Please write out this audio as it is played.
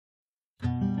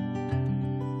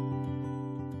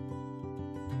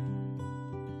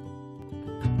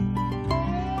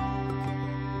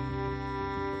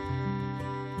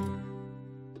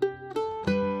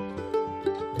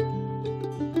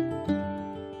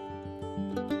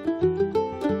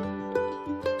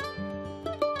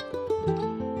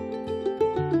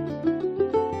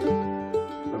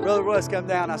Brother Russ come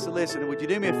down. I said, listen, would you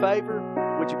do me a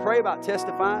favor? Would you pray about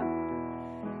testifying?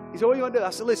 He said, what are you going to do?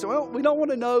 I said, listen, well, we don't want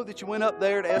to know that you went up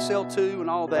there to SL2 and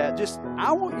all that. Just,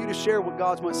 I want you to share what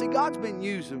God's doing. See, God's been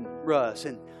using Russ,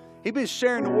 and he's been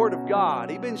sharing the Word of God.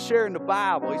 He's been sharing the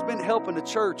Bible. He's been helping the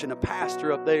church and the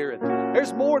pastor up there. And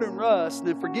there's more than Russ,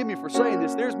 and forgive me for saying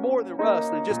this, there's more than Russ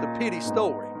than just a pity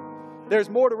story. There's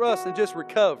more to Russ than just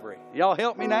recovery. Y'all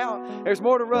help me now? There's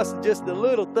more to Russ than just the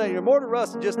little thing. There's more to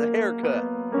Russ than just a haircut.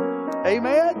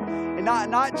 Amen? And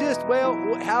not just,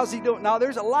 well, how's he doing? No,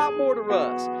 there's a lot more to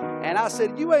Russ. And I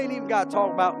said, you ain't even got to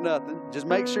talk about nothing. Just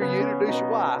make sure you introduce your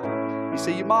wife. You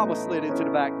see your mama slid into the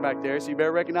back there, so you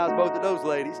better recognize both of those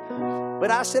ladies. But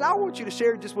I said, I want you to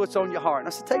share just what's on your heart. And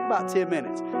I said, take about 10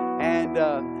 minutes.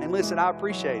 And listen, I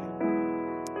appreciate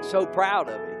it. So proud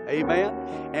of you. Amen.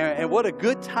 And what a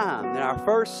good time in our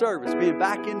first service, being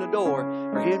back in the door,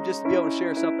 for him just to be able to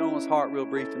share something on his heart real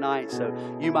brief tonight. So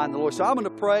you mind the Lord. So I'm going to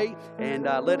pray and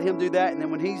let him do that. And then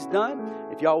when he's done,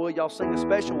 if y'all will, y'all sing a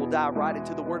special. We'll dive right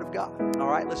into the Word of God. All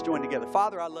right, let's join together.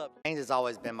 Father, I love you. Change has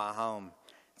always been my home.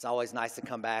 It's always nice to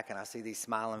come back and I see these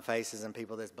smiling faces and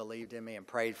people that's believed in me and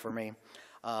prayed for me.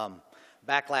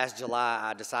 Back last July,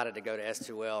 I decided to go to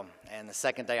S2L. And the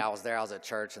second day I was there, I was at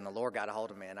church, and the Lord got a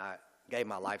hold of me, and I gave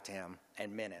my life to him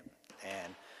and meant it.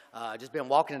 And just been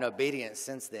walking in obedience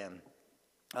since then.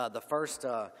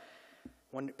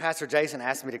 When Pastor Jason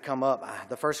asked me to come up,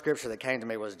 the first scripture that came to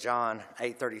me was John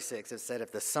 8:36. It said,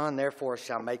 if the Son therefore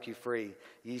shall make you free,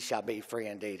 ye shall be free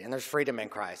indeed. And there's freedom in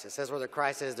Christ. It says where the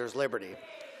Christ is, there's liberty.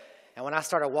 And when I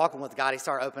started walking with God, he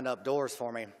started opening up doors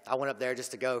for me. I went up there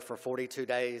just to go for 42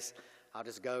 days. I'll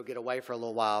just go get away for a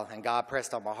little while. And God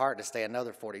pressed on my heart to stay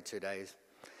another 42 days.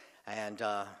 And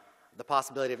the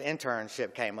possibility of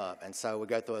internship came up. And so we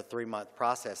go through a 3-month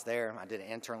process there. I did an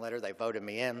intern letter. They voted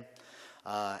me in.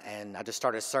 And I just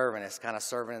started serving. It's kind of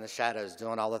serving in the shadows,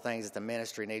 doing all the things that the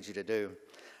ministry needs you to do.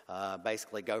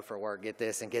 Basically go for work, get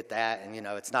this and get that. And, you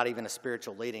know, it's not even a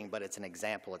spiritual leading, but it's an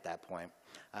example at that point.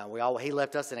 He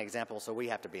left us an example, so we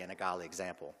have to be a godly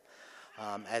example.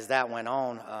 As that went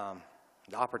on,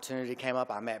 the opportunity came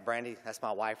up. I met Brandy. That's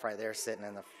my wife right there sitting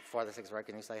in the farthest sixth row.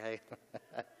 Can you say hey?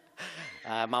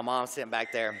 My mom's sitting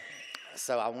back there.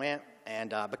 So I went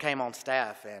and became on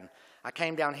staff. And I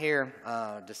came down here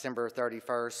December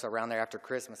 31st, around there after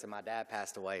Christmas, and my dad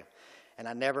passed away. And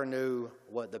I never knew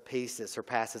what the peace that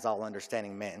surpasses all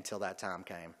understanding meant until that time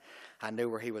came. I knew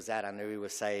where he was at. I knew he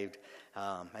was saved.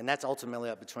 And that's ultimately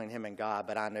up between him and God,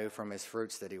 but I knew from his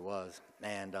fruits that he was.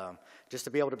 And just to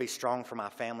be able to be strong for my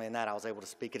family in that, I was able to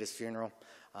speak at his funeral.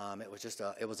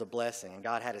 It was a blessing, and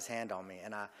God had his hand on me,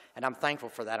 and I'm thankful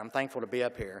for that. I'm thankful to be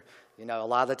up here. You know, a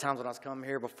lot of the times when I was coming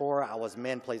here before, I was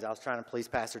men-pleased. I was trying to please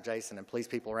Pastor Jason and please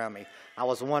people around me. I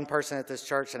was one person at this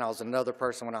church, and I was another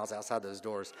person when I was outside those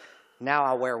doors. Now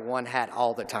I wear one hat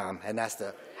all the time, and that's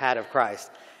the hat of Christ.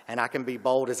 And I can be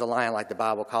bold as a lion like the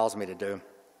Bible calls me to do.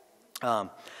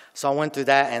 So I went through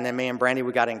that, and then me and Brandy,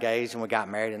 we got engaged and we got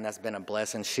married, and that's been a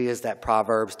blessing. She is that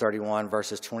Proverbs 31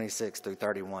 verses 26 through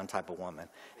 31 type of woman,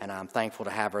 and I'm thankful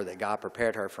to have her, that God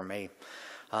prepared her for me.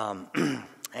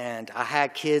 And I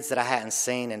had kids that I hadn't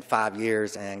seen in 5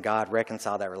 years, and God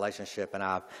reconciled that relationship, and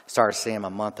I started seeing them a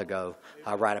month ago,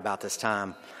 right about this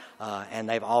time. And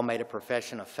they've all made a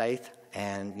profession of faith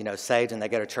and, you know, saved, and they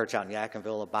go to church out in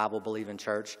Yadkinville, a Bible-believing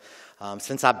church.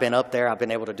 Since I've been up there, I've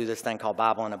been able to do this thing called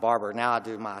Bible in a Barber. Now I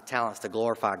do my talents to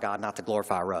glorify God, not to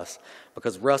glorify Russ,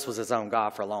 because Russ was his own God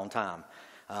for a long time.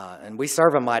 And we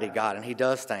serve a mighty God, and he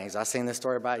does things. I've seen this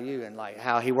story about you and, like,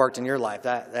 how he worked in your life.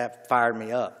 That fired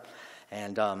me up.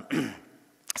 And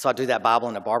so I do that Bible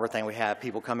in the Barber thing. We have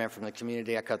people come in from the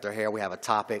community. I cut their hair. We have a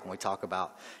topic, and we talk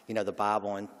about, you know, the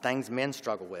Bible and things men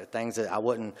struggle with, things that I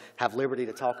wouldn't have liberty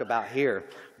to talk about here,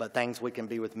 but things we can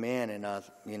be with men and,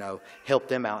 you know, help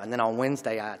them out. And then on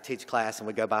Wednesday, I teach class, and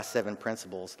we go by 7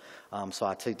 principles. So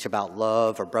I teach about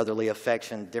love or brotherly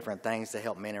affection, different things to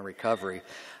help men in recovery.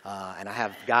 And I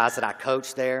have guys that I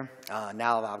coach there.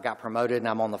 Now I've got promoted, and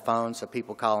I'm on the phone, so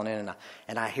people calling in,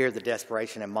 and I hear the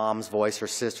desperation in mom's voice or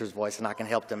sister's voice, and I can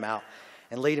help them out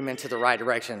and lead them into the right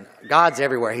direction. God's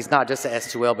everywhere. He's not just at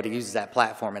S2L, but he uses that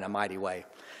platform in a mighty way.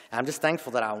 And I'm just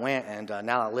thankful that I went, and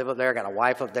now I live up there. I got a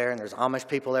wife up there, and there's Amish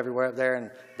people everywhere up there, and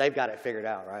they've got it figured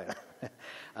out, right?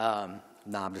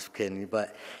 No, I'm just kidding you.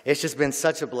 But it's just been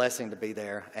such a blessing to be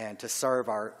there and to serve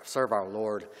our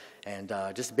Lord and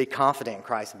just to be confident in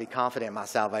Christ and be confident in my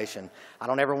salvation. I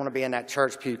don't ever want to be in that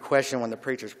church pew question when the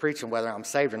preacher's preaching whether I'm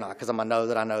saved or not, because I'm going to know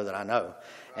that I know that I know.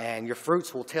 And your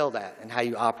fruits will tell that and how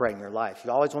you operate in your life.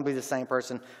 You always want to be the same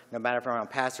person, no matter if I'm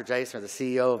around Pastor Jason or the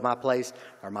CEO of my place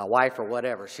or my wife or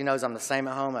whatever. She knows I'm the same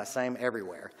at home, I'm the same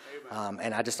everywhere.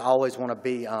 And I just always want to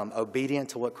be obedient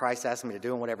to what Christ asks me to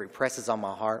do and whatever he presses on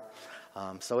my heart.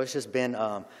 So it's just been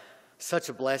such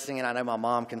a blessing, and I know my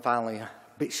mom can finally,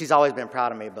 she's always been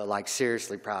proud of me, but like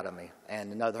seriously proud of me,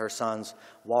 and to know that her son's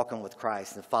walking with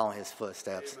Christ and following his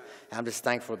footsteps. I'm just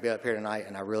thankful to be up here tonight,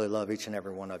 and I really love each and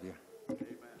every one of you.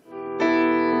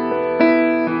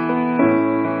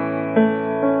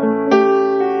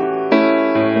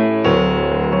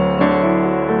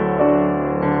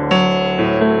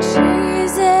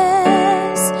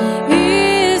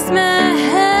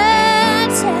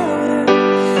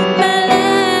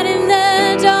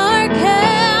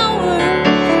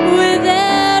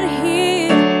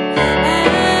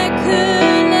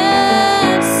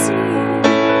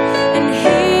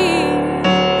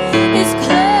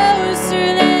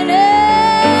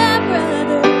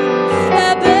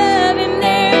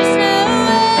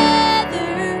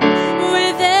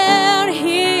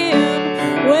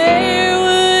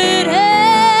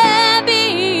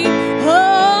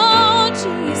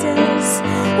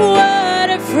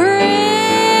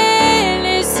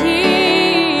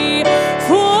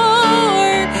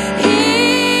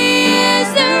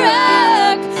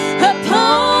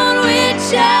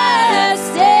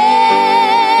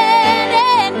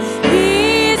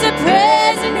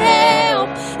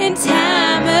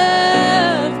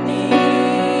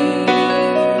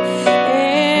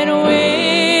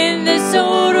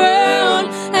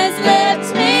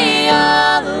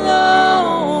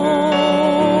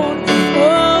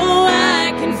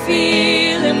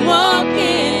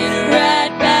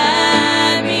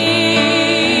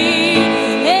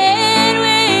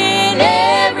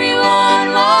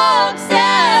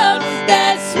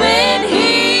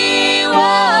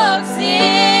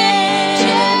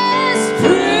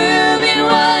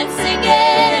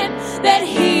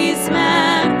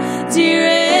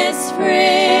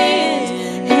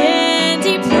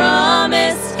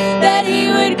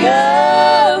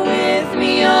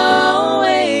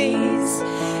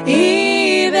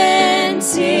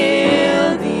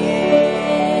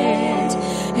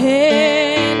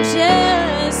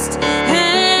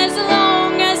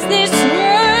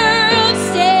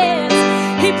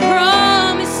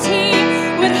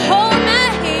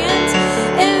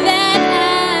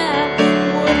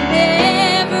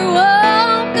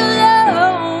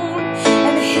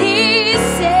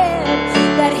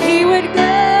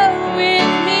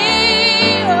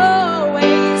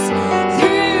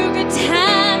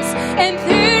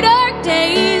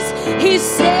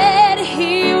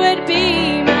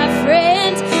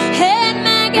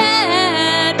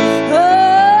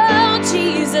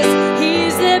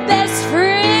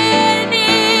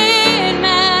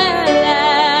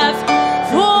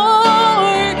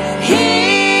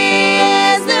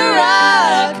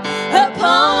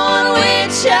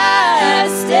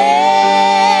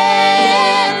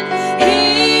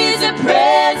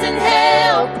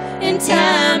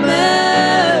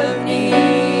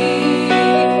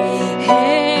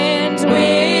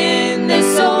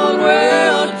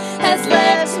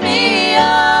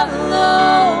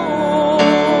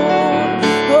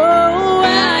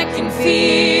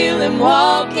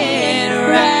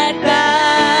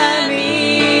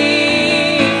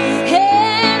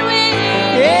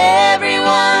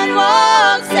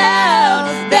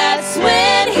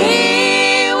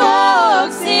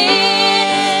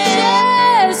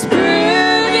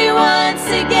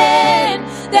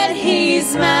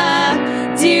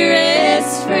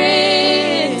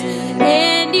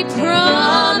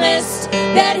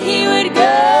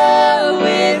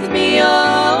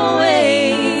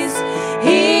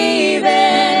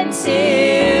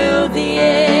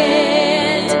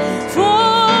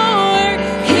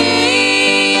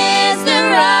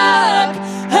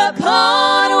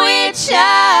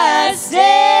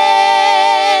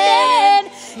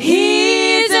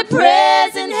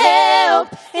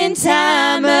 in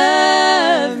time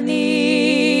of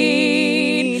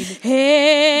need.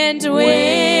 And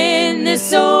when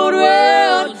this old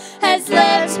world has left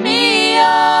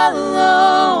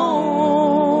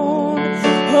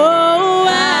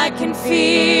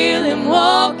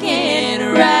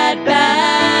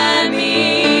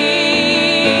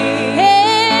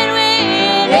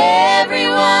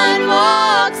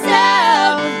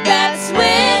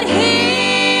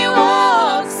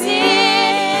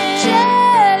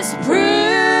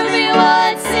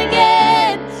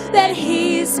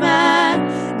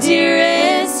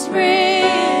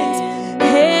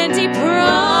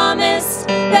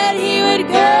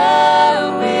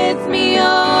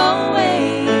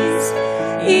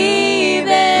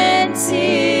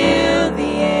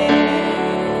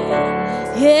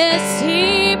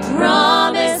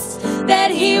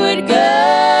would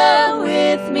go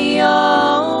with me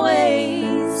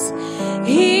always,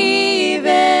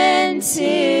 even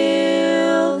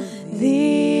till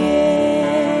the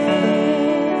end.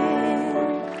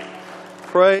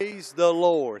 Praise the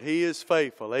Lord. He is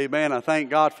faithful. Amen. I thank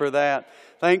God for that.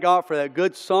 Thank God for that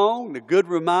good song, the good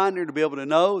reminder to be able to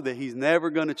know that He's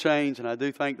never going to change, and I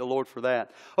do thank the Lord for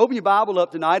that. Open your Bible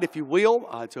up tonight, if you will,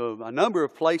 to a number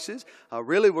of places.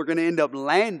 Really, we're going to end up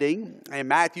landing in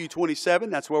Matthew 27.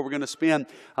 That's where we're going to spend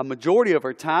a majority of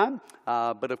our time.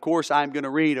 But of course, I'm going to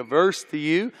read a verse to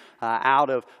you out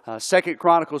of 2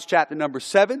 Chronicles chapter number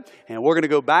 7. And we're going to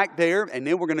go back there, and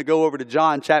then we're going to go over to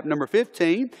John chapter number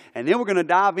 15. And then we're going to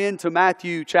dive into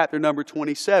Matthew chapter number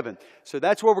 27. So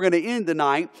that's where we're going to end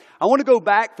tonight. I want to go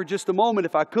back for just a moment,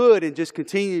 if I could, and just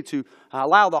continue to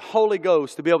allow the Holy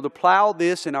Ghost to be able to plow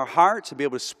this in our hearts, to be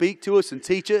able to speak to us and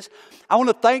teach us. I want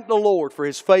to thank the Lord for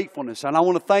His faithfulness, and I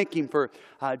want to thank Him for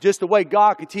just the way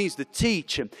God continues to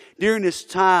teach during this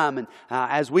time. And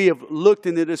as we have looked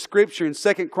into the Scripture in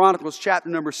 2 Chronicles chapter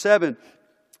number 7,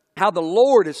 how the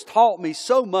Lord has taught me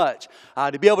so much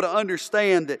to be able to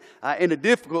understand that in a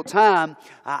difficult time.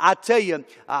 I tell you,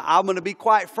 I'm going to be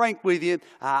quite frank with you.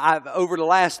 Over the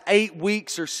last 8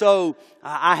 weeks or so,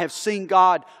 I have seen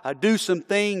God do some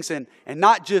things, and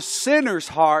not just sinners'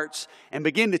 hearts, and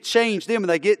begin to change them and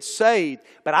they get saved.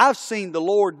 But I've seen the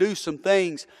Lord do some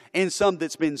things in some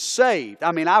that's been saved.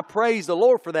 I mean, I praise the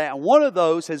Lord for that. And one of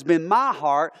those has been my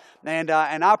heart. And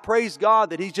I praise God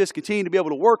that He's just continuing to be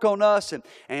able to work on us,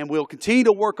 and will continue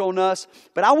to work on us.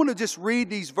 But I want to just read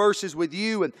these verses with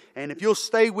you. And if you'll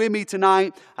stay with me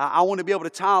tonight, I want to be able to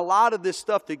tie a lot of this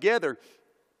stuff together.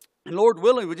 And Lord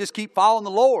willing, we'll just keep following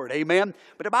the Lord. Amen.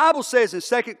 But the Bible says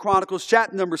in 2 Chronicles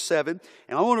chapter number 7,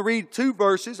 and I want to read 2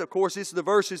 verses. Of course, these are the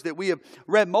verses that we have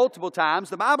read multiple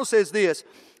times. The Bible says this: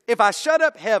 if I shut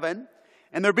up heaven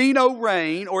and there be no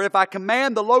rain, or if I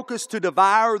command the locusts to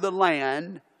devour the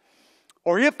land,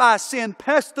 or if I send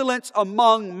pestilence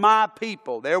among my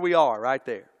people. There we are, right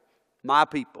there. My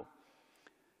people.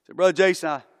 So, Brother Jason,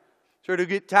 I sure do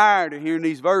get tired of hearing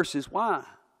these verses. Why?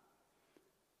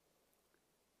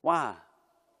 Why?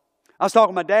 I was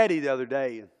talking to my daddy the other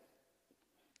day.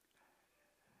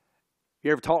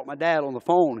 You ever talk to my dad on the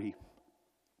phone? He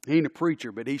ain't a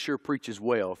preacher, but he sure preaches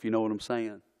well, if you know what I'm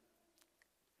saying.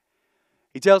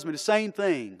 He tells me the same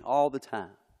thing all the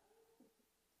time.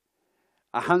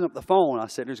 I hung up the phone. I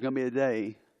said, there's going to be a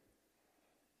day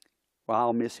where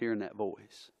I'll miss hearing that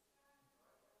voice.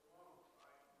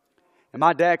 And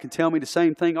my dad can tell me the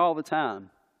same thing all the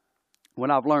time. What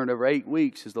I've learned over 8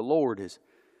 weeks is the Lord has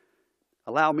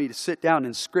allowed me to sit down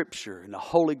in Scripture and the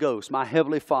Holy Ghost, my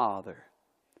Heavenly Father.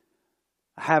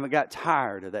 I haven't got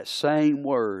tired of that same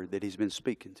word that He's been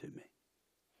speaking to me.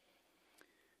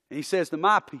 And He says to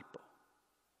my people,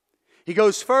 He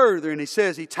goes further and He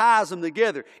says, He ties them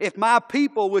together. If my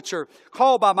people which are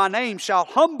called by my name shall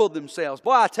humble themselves.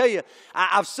 Boy, I tell you,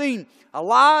 I've seen a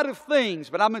lot of things,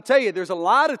 but I'm going to tell you, there's a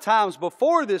lot of times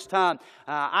before this time,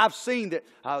 I've seen that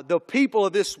the people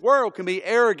of this world can be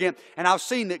arrogant, and I've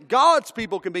seen that God's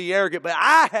people can be arrogant, but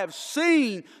I have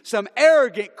seen some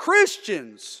arrogant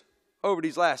Christians over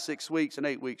these last 6 weeks and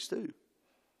 8 weeks too.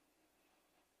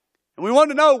 And we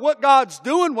want to know what God's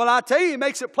doing. Well, I tell you, He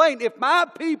makes it plain. If my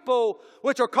people,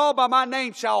 which are called by my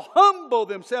name, shall humble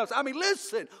themselves. I mean,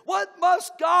 listen, what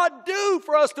must God do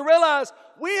for us to realize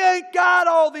we ain't got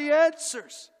all the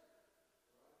answers?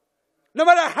 No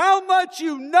matter how much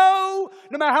you know,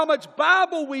 no matter how much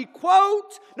Bible we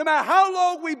quote, no matter how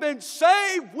long we've been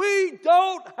saved, we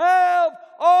don't have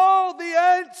all the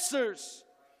answers.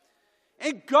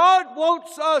 And God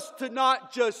wants us to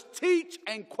not just teach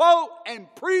and quote and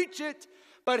preach it,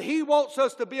 but He wants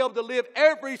us to be able to live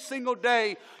every single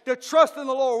day, to trust in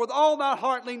the Lord with all thy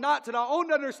heart, lean not to thy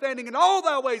own understanding, in all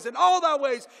thy ways, in all thy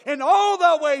ways, in all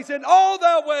thy ways, in all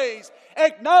thy ways.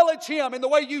 Acknowledge Him in the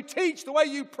way you teach, the way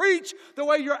you preach, the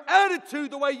way your attitude,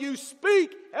 the way you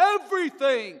speak,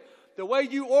 everything. The way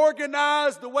you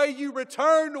organize, the way you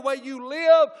return, the way you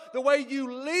live, the way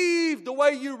you leave, the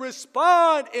way you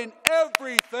respond in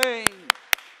everything.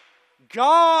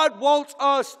 God wants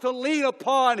us to lean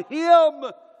upon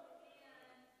Him.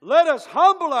 Let us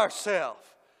humble ourselves.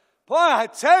 Boy, I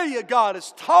tell you, God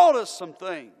has taught us some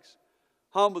things.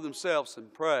 Humble themselves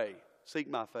and pray. Seek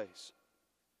my face.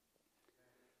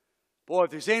 Boy,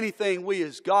 if there's anything we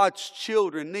as God's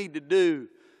children need to do,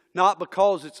 not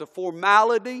because it's a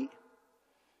formality,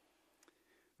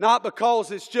 not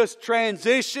because it's just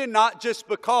transition, not just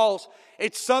because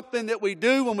it's something that we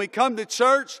do when we come to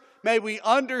church. May we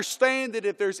understand that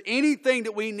if there's anything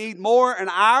that we need more in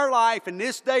our life in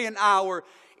this day and hour,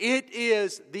 It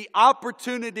is the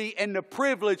opportunity and the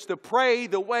privilege to pray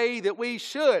the way that we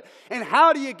should. And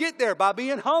how do you get there? By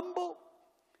being humble.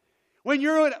 When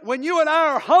you and I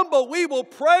are humble, we will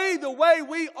pray the way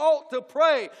we ought to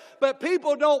pray. But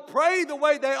people don't pray the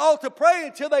way they ought to pray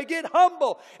until they get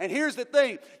humble. And here's the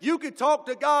thing. You could talk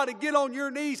to God and get on your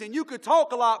knees and you could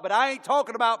talk a lot, but I ain't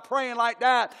talking about praying like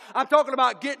that. I'm talking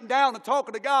about getting down and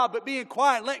talking to God, but being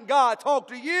quiet and letting God talk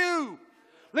to you.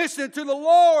 Listening to the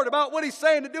Lord about what He's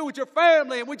saying to do with your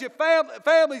family and with your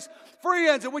family's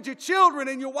friends and with your children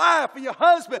and your wife and your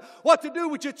husband. What to do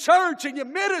with your church and your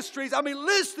ministries. I mean,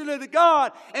 listening to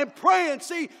God and praying.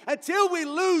 See, until we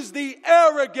lose the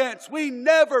arrogance, we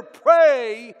never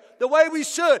pray the way we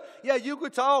should. Yeah, you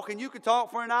could talk and you could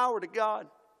talk for an hour to God.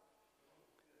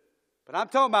 But I'm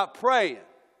talking about praying.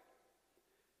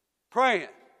 Praying.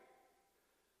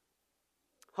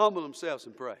 Humble themselves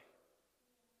and pray.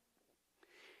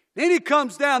 Then he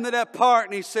comes down to that part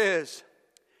and he says,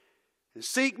 and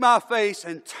seek my face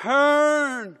and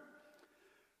turn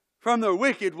from their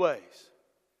wicked ways.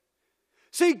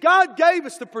 See, God gave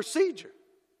us the procedure.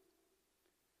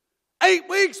 8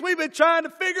 weeks we've been trying to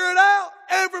figure it out.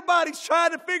 Everybody's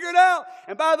trying to figure it out.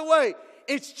 And by the way,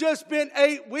 it's just been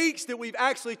 8 weeks that we've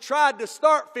actually tried to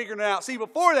start figuring it out. See,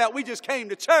 before that, we just came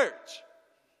to church.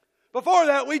 Before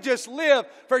that, we just lived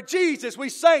for Jesus. We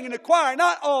sang in the choir.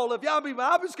 Not all of you. I mean,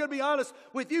 I'm just going to be honest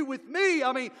with you, with me.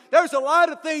 I mean, there's a lot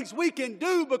of things we can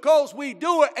do because we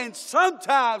do it, and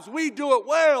sometimes we do it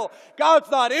well.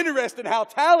 God's not interested in how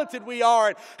talented we are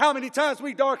and how many times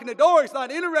we darken the door. He's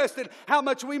not interested in how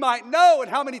much we might know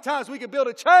and how many times we can build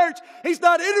a church. He's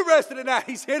not interested in that.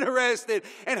 He's interested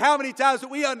in how many times that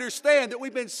we understand that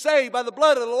we've been saved by the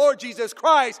blood of the Lord Jesus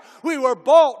Christ. We were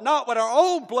bought not with our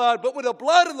own blood, but with the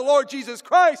blood of the Lord Jesus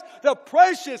Christ, the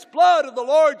precious blood of the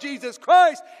Lord Jesus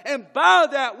Christ. And by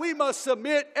that, we must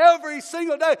submit every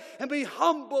single day and be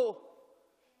humble.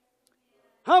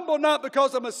 Humble not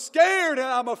because I'm scared and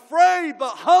I'm afraid, but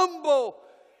humble.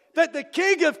 That the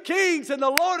King of Kings and the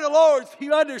Lord of Lords,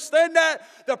 you understand that?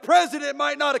 The president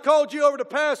might not have called you over the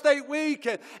past 8 weeks,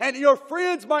 and your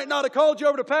friends might not have called you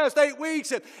over the past 8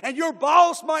 weeks, and your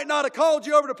boss might not have called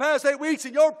you over the past 8 weeks,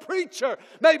 and your preacher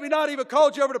maybe not even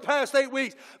called you over the past 8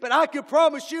 weeks. But I can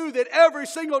promise you that every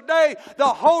single day the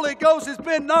Holy Ghost has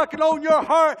been knocking on your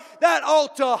heart. That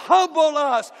ought to humble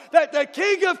us. That the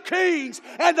King of Kings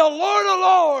and the Lord of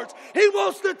Lords, He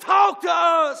wants to talk to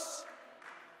us.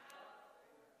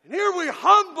 And here we're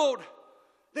humbled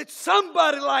that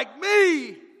somebody like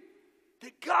me,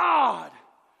 that God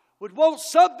would want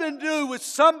something to do with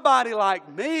somebody like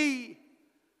me.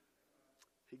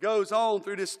 He goes on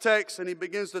through this text and he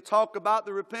begins to talk about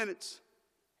the repentance.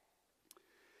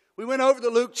 We went over to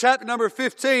Luke chapter number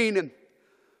 15 and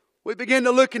we began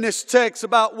to look in this text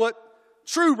about what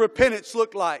true repentance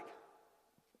looked like.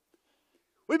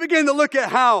 We began to look at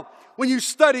how, when you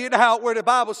study it out, where the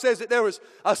Bible says that there was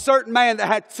a certain man that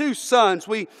had 2 sons.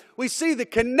 We see the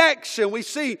connection. We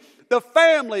see the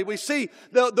family. We see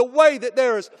the way that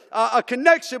there is a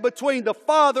connection between the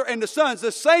father and the sons.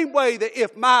 The same way that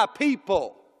if my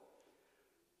people,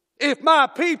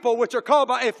 which are called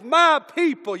by, if my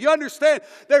people, you understand,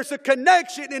 there's a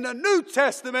connection in the New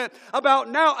Testament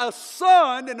about now a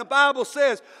son, and the Bible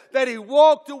says that he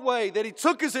walked away, that he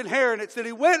took his inheritance, that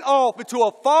he went off into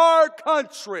a far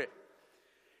country.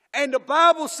 And the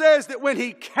Bible says that when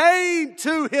he came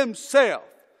to himself,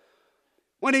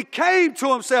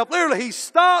 literally he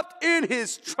stopped in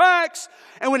his tracks,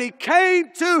 and when he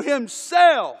came to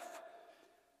himself,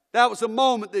 that was a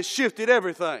moment that shifted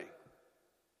everything.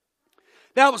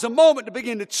 That was a moment to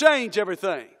begin to change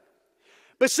everything.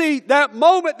 But see, that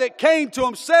moment that came to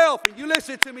himself, and you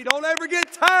listen to me, don't ever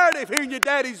get tired of hearing your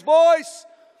daddy's voice.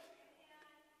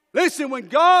 Listen, when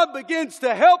God begins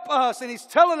to help us, and He's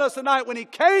telling us tonight, when He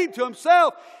came to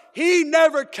Himself, He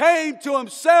never came to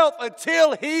Himself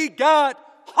until He got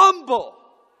humble.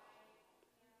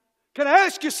 Can I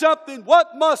ask you something?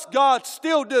 What must God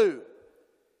still do?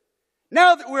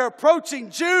 Now that we're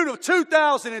approaching June of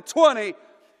 2020,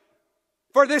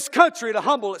 for this country to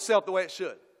humble itself the way it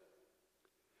should.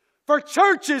 For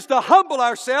churches to humble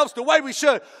ourselves the way we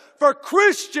should. For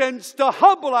Christians to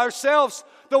humble ourselves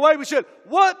the way we should.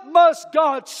 What must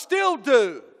God still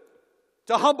do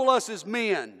to humble us as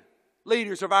men,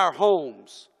 leaders of our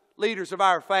homes, leaders of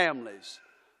our families,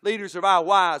 leaders of our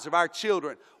wives, of our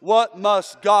children? What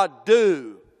must God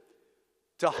do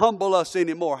to humble us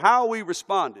anymore? How are we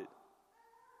responding?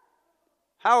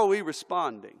 How are we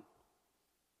responding?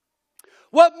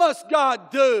 What must God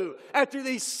do after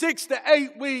these 6 to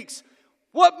 8 weeks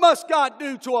What must God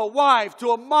do to a wife,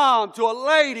 to a mom, to a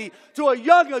lady, to a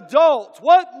young adult?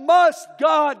 What must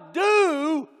God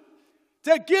do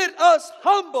to get us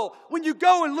humble? When you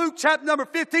go in Luke chapter number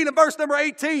 15 and verse number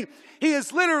 18, he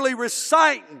is literally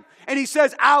reciting. And he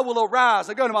says, I will arise.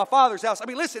 I go to my Father's house. I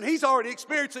mean, listen, he's already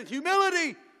experiencing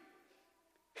humility.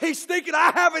 He's thinking,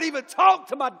 I haven't even talked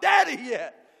to my daddy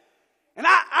yet. And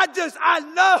I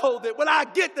know that when I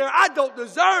get there, I don't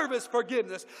deserve his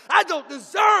forgiveness. I don't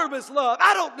deserve his love.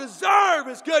 I don't deserve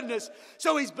his goodness.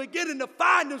 So he's beginning to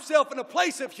find himself in a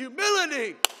place of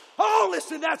humility. Oh,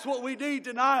 listen, that's what we need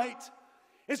tonight.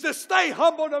 Is to stay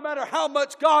humble no matter how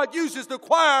much God uses the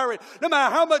choir, and no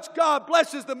matter how much God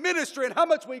blesses the ministry, and how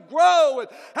much we grow, and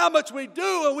how much we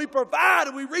do, and we provide,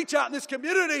 and we reach out in this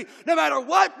community. No matter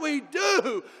what we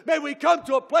do, may we come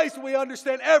to a place where we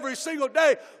understand every single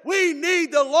day we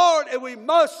need the Lord, and we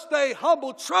must stay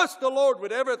humble. Trust the Lord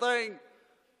with everything.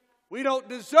 We don't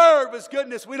deserve his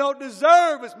goodness. We don't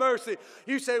deserve his mercy.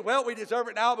 You say, well, we deserve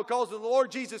it now because of the Lord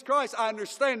Jesus Christ. I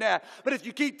understand that. But if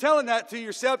you keep telling that to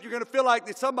yourself, you're going to feel like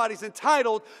that somebody's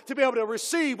entitled to be able to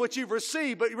receive what you've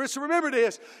received. But remember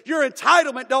this, your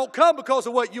entitlement don't come because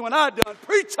of what you and I done.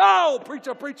 Preach on,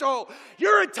 preacher, preach on.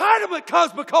 Your entitlement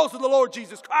comes because of the Lord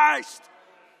Jesus Christ.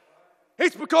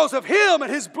 It's because of him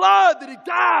and his blood that he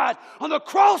died on the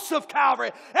cross of Calvary.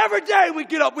 Every day we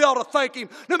get up, we ought to thank him.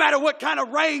 No matter what kind of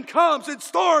rain comes and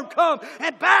storm comes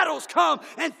and battles come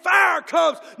and fire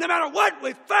comes. No matter what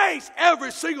we face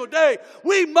every single day,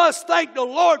 we must thank the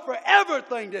Lord for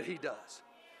everything that he does.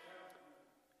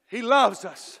 He loves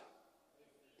us.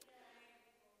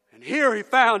 And here he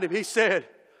found him. He said,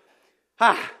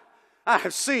 I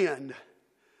have sinned.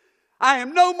 I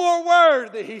am no more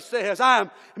worthy, he says.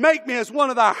 Make me as one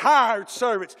of thy hired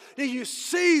servants. Do you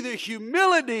see the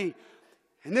humility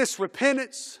and this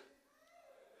repentance?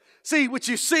 See, what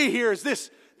you see here is this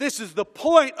is the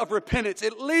point of repentance.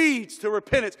 It leads to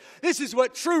repentance. This is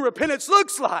what true repentance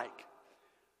looks like.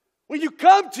 When you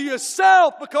come to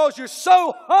yourself because you're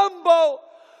so humble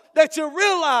that you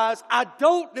realize, I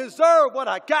don't deserve what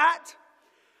I got.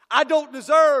 I don't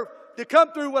deserve to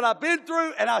come through what I've been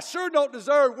through, and I sure don't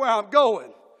deserve where I'm going.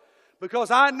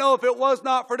 Because I know if it was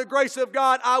not for the grace of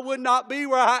God, I would not be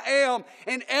where I am.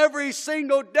 And every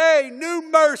single day,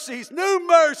 new mercies, new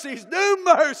mercies, new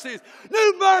mercies,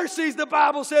 new mercies, the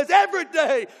Bible says, every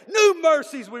day, new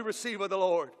mercies we receive of the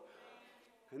Lord.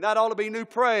 And that ought to be new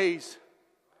praise,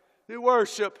 new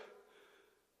worship,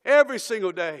 every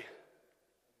single day.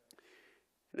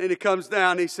 And then he comes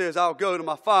down and he says, I'll go to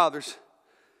my Father's.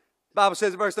 The Bible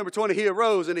says in verse number 20, he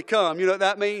arose and he come. You know what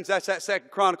that means? That's that 2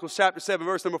 Chronicles chapter 7,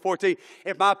 verse number 14.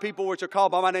 If my people which are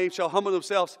called by my name shall humble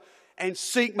themselves and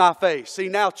seek my face. See,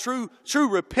 now true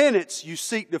repentance, you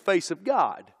seek the face of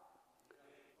God.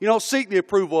 You don't seek the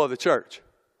approval of the church.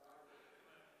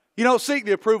 You don't seek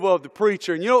the approval of the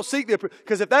preacher. And you don't seek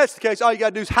because if that's the case, all you got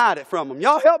to do is hide it from them.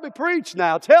 Y'all help me preach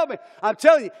now. Tell me. I'm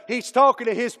telling you, he's talking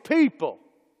to his people.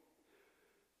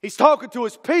 He's talking to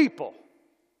his people.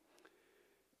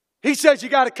 He says you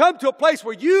got to come to a place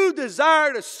where you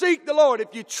desire to seek the Lord.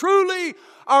 If you truly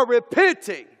are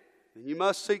repenting, then you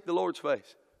must seek the Lord's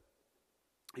face.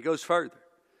 He goes further.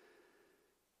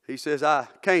 He says, I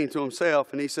came to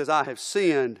himself and he says, I have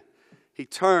sinned. He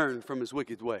turned from his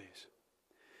wicked ways.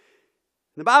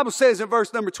 The Bible says in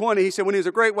verse number 20, he said, when he was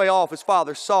a great way off, his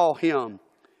father saw him.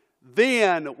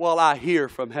 Then will I hear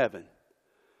from heaven.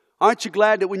 Aren't you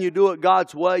glad that when you do it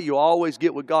God's way, you always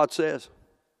get what God says?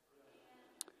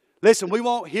 Listen, we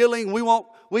want healing. We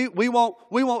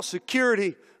want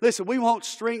security. Listen, we want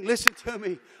strength. Listen to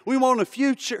me. We want a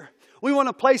future. We want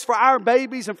a place for our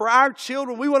babies and for our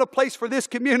children. We want a place for this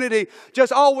community.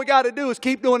 Just all we got to do is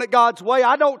keep doing it God's way.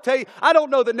 I don't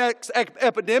know the next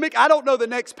epidemic. I don't know the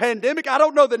next pandemic. I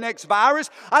don't know the next virus.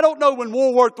 I don't know when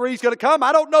World War III is going to come.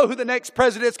 I don't know who the next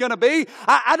president is going to be.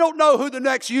 I don't know who the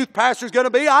next youth pastor is going to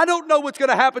be. I don't know what's going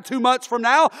to happen 2 months from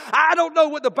now. I don't know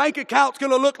what the bank account's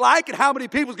going to look like and how many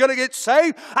people's going to get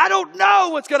saved. I don't know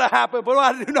what's going to happen. But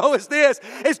what I do know is this,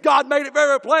 is God made it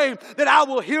very plain that I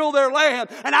will heal their land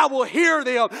and I will hear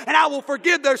them and I will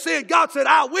forgive their sin. God said,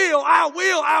 I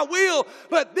will.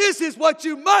 But this is what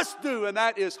you must do, and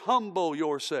that is humble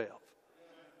yourself.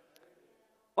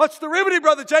 What's the remedy,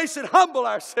 Brother Jason? Humble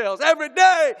ourselves every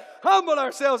day. Humble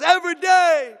ourselves every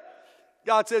day.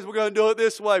 God says we're going to do it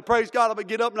this way. Praise God. I'm going to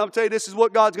get up and I'm going to tell you this is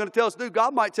what God's going to tell us to do.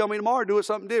 God might tell me tomorrow to do it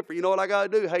something different. You know what I got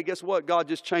to do? Hey, guess what? God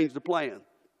just changed the plan.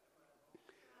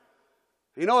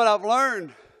 You know what I've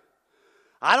learned?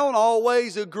 I don't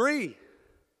always agree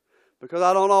because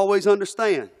I don't always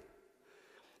understand.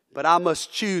 But I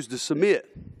must choose to submit.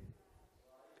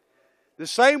 The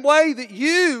same way that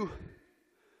you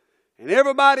And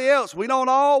everybody else, we don't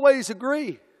always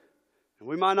agree. And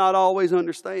we might not always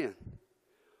understand.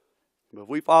 But if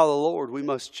we follow the Lord, we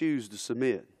must choose to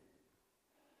submit.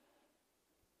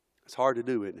 It's hard to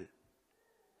do, isn't it?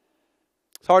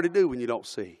 It's hard to do when you don't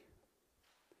see.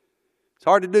 It's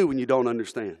hard to do when you don't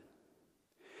understand.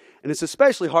 And it's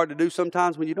especially hard to do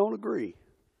sometimes when you don't agree.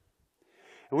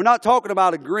 And we're not talking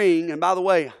about agreeing. And by the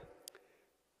way,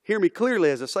 hear me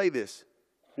clearly as I say this.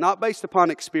 Not based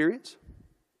upon experience.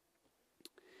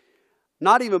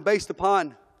 Not even based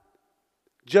upon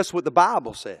just what the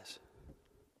Bible says.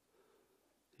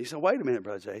 You say, wait a minute,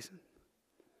 Brother Jason.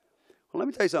 Well, let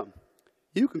me tell you something.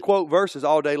 You can quote verses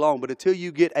all day long, but until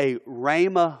you get a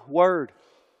rhema word,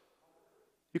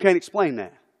 you can't explain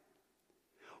that.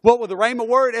 Well, will the rhema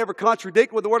word ever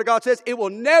contradict what the Word of God says? It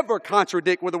will never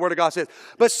contradict what the Word of God says.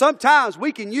 But sometimes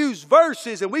we can use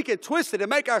verses and we can twist it and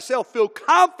make ourselves feel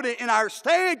confident in our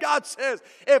stand. God says,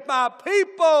 if my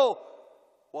people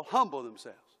will humble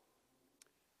themselves.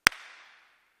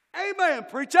 Amen,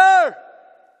 preacher.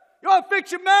 You want to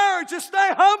fix your marriage, just stay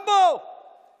humble.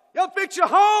 You want to fix your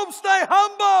home, stay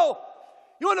humble.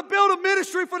 You want to build a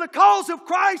ministry for the cause of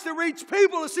Christ and reach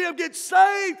people to see them get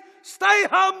saved, stay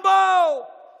humble.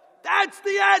 That's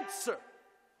the answer.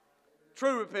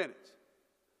 True repentance.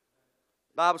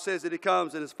 The Bible says that he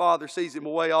comes and his father sees him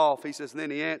away off. He says, and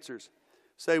then he answers.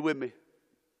 Say with me.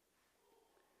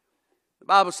 The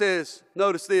Bible says,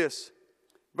 notice this,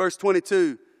 verse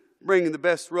 22, bringing the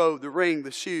best robe, the ring,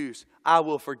 the shoes, I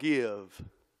will forgive.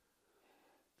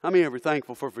 How many of you are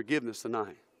thankful for forgiveness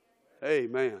tonight?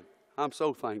 Amen. I'm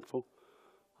so thankful.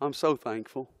 I'm so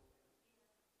thankful.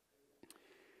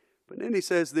 But then he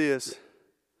says this.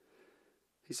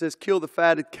 He says, kill the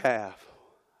fatted calf.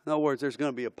 In other words, there's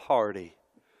going to be a party.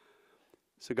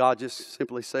 So God just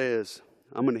simply says,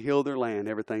 I'm going to heal their land.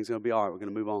 Everything's going to be all right. We're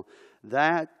going to move on.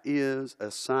 That is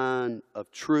a sign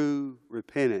of true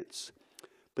repentance.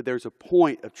 But there's a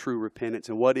point of true repentance.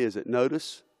 And what is it?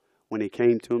 Notice, when he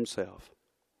came to himself.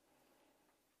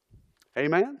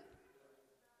 Amen?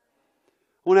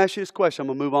 I want to ask you this question. I'm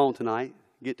going to move on tonight.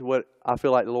 Get to what I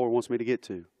feel like the Lord wants me to get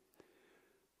to.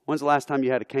 When's the last time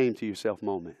you had a came to yourself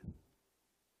moment?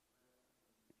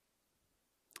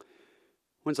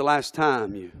 When's the last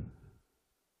time you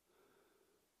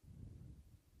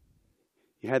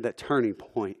had that turning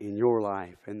point in your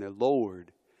life and the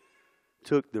Lord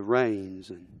took the reins?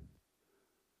 And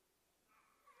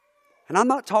I'm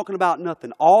not talking about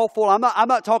nothing awful. I'm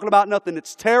not talking about nothing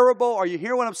that's terrible. Are you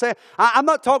hearing what I'm saying? I'm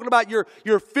not talking about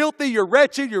you're filthy, you're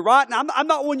wretched, you're rotten. I'm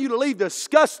not wanting you to leave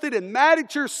disgusted and mad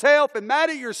at yourself and mad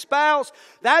at your spouse.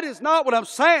 That is not what I'm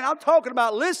saying. I'm talking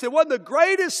about, listen, one of the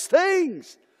greatest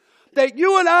things that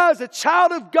you and I as a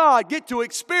child of God get to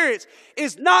experience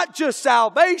is not just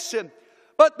salvation,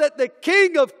 but that the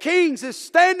King of Kings is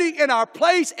standing in our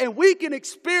place and we can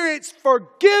experience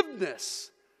forgiveness.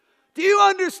 Do you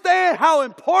understand how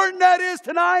important that is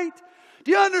tonight?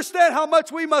 Do you understand how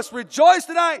much we must rejoice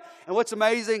tonight? And what's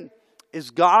amazing is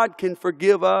God can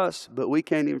forgive us, but we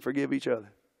can't even forgive each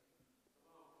other.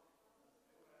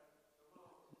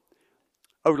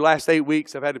 Over the last 8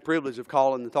 weeks, I've had the privilege of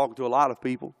calling and talking to a lot of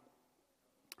people,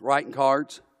 writing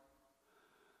cards.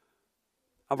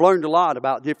 I've learned a lot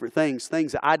about different things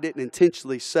that I didn't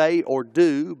intentionally say or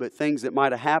do, but things that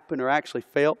might have happened or actually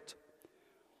felt.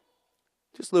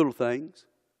 Just little things.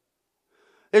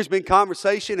 There's been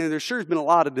conversation and there sure has been a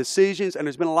lot of decisions and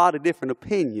there's been a lot of different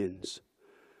opinions.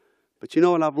 But you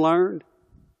know what I've learned?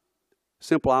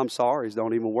 Simple I'm sorry's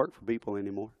don't even work for people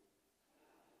anymore.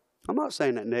 I'm not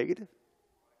saying that negative.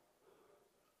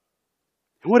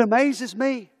 And what amazes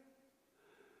me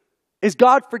is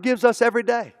God forgives us every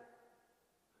day.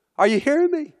 Are you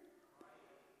hearing me?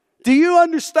 Do you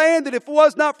understand that if it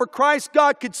was not for Christ,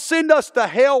 God could send us to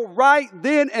hell right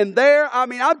then and there? I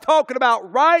mean, I'm talking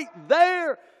about right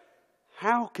there.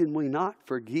 How can we not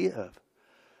forgive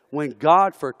when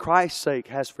God, for Christ's sake,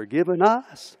 has forgiven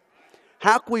us?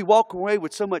 How can we walk away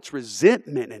with so much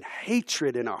resentment and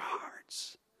hatred in our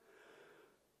hearts?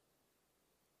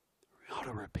 We ought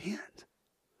to repent.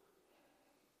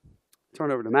 Turn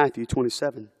over to Matthew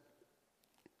 27.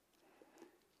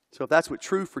 So if that's what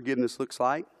true forgiveness looks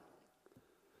like,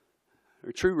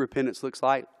 or true repentance looks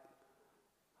like,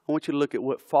 I want you to look at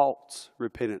what false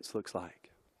repentance looks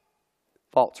like.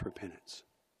 False repentance.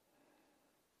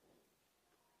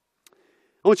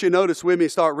 I want you to notice with me,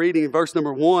 start reading in verse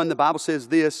number 1. The Bible says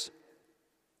this.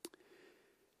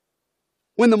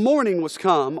 When the morning was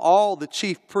come, all the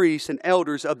chief priests and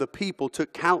elders of the people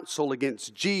took counsel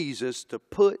against Jesus to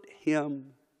put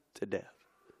him to death.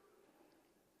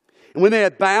 And when they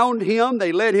had bound him,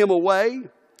 they led him away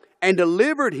and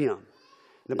delivered him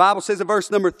The Bible says in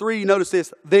verse number 3, notice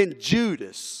this, then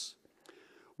Judas,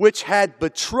 which had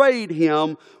betrayed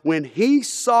him, when he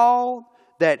saw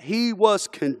that he was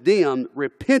condemned,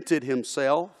 repented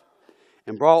himself,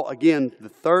 and brought again the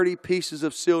 30 pieces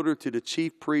of silver to the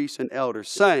chief priests and elders,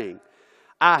 saying,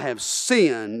 I have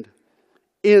sinned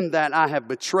in that I have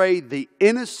betrayed the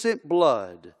innocent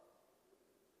blood.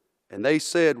 And they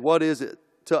said, what is it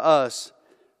to us?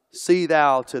 See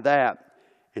thou to that.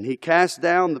 And he cast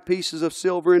down the pieces of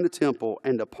silver in the temple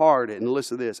and departed, and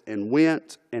listen to this, and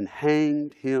went and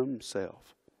hanged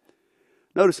himself.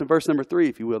 Notice in verse number 3,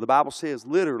 if you will, the Bible says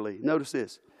literally, notice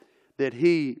this, that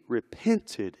he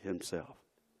repented himself.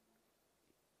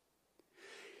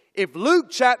 If Luke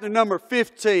chapter number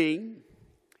 15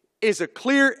 is a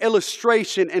clear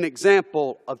illustration and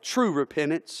example of true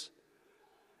repentance,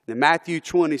 then Matthew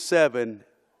 27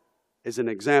 is an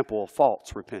example of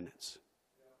false repentance.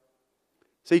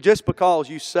 See, just because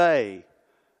you say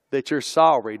that you're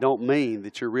sorry don't mean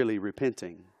that you're really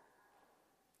repenting.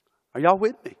 Are y'all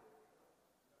with me?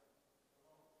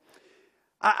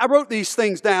 I wrote these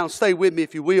things down. Stay with me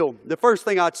if you will. The first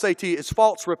thing I'd say to you is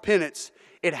false repentance.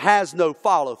 It has no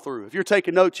follow through. If you're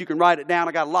taking notes, you can write it down.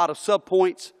 I got a lot of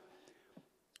subpoints.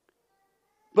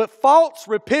 But false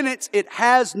repentance, it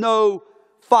has no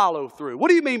follow through. What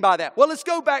do you mean by that? Well, let's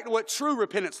go back to what true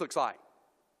repentance looks like.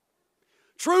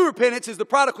 True repentance is the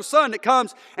prodigal son that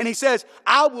comes and he says,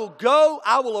 I will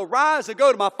arise and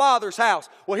go to my father's house.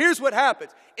 Well, here's what happens.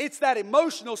 It's that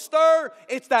emotional stir.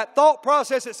 It's that thought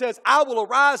process that says, I will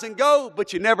arise and go,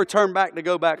 but you never turn back to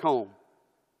go back home.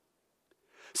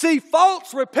 See,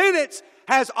 false repentance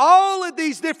has all of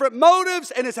these different motives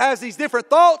and it has these different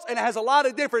thoughts and it has a lot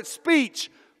of different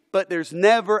speech, but there's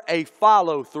never a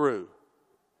follow through.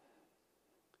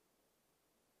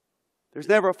 There's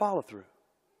never a follow through.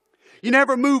 You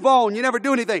never move on. You never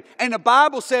do anything. And the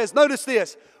Bible says, notice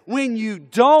this, when you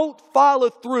don't follow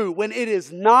through, when it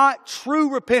is not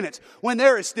true repentance, when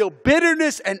there is still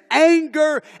bitterness and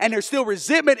anger and there's still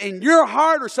resentment in your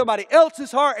heart or somebody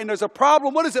else's heart and there's a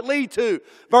problem, what does it lead to?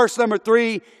 Verse number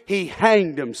 3, he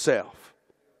hanged himself.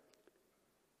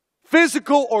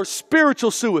 Physical or spiritual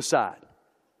suicide.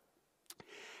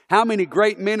 How many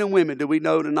great men and women do we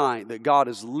know tonight that God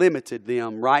has limited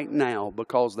them right now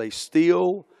because they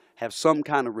still have some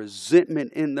kind of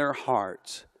resentment in their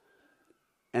hearts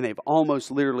and they've almost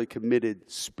literally committed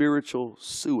spiritual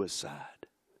suicide?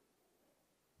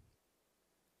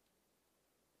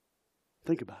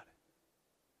 Think about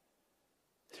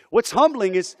it. What's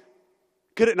humbling is,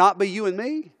 could it not be you and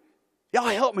me? Y'all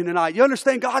help me tonight. You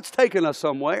understand God's taking us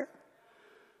somewhere.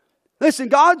 Listen,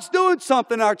 God's doing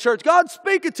something in our church. God's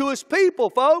speaking to His people,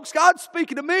 folks. God's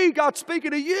speaking to me. God's speaking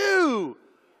to you.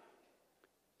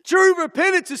 True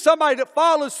repentance is somebody that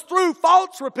follows through.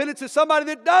 False repentance is somebody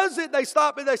that does it. They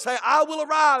stop and they say, I will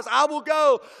arise. I will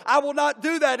go. I will not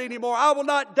do that anymore. I will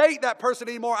not date that person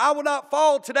anymore. I will not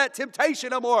fall to that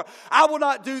temptation anymore. I will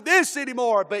not do this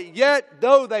anymore. But yet,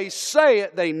 though they say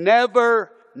it, they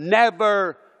never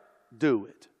do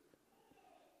it.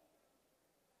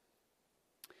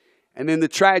 And then the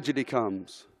tragedy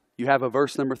comes. You have a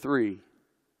verse number 3.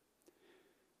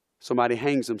 Somebody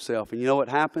hangs himself. And you know what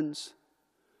happens?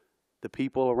 The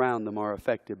people around them are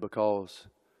affected because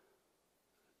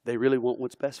they really want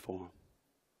what's best for them.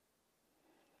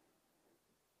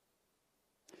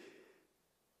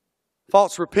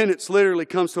 False repentance literally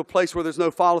comes to a place where there's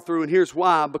no follow through. And here's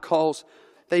why. Because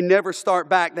they never start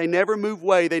back. They never move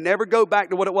away. They never go back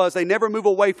to what it was. They never move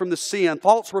away from the sin.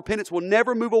 False repentance will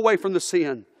never move away from the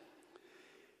sin.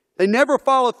 They never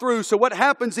follow through. So what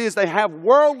happens is they have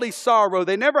worldly sorrow.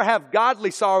 They never have godly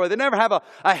sorrow. They never have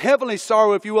a heavenly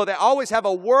sorrow, if you will. They always have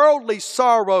a worldly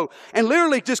sorrow. And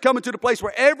literally just coming to the place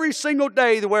where every single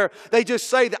day where they just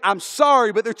say that I'm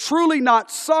sorry, but they're truly not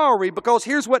sorry, because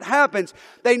here's what happens.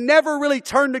 They never really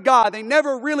turn to God. They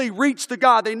never really reach to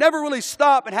God. They never really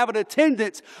stop and have an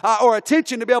attendance or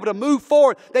attention to be able to move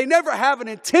forward. They never have an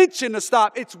intention to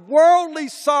stop. It's worldly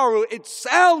sorrow. It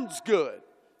sounds good.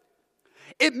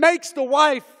 It makes the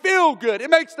wife feel good.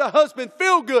 It makes the husband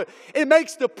feel good. It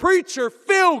makes the preacher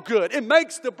feel good. It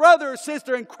makes the brother or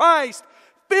sister in Christ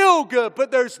feel good. But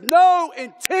there's no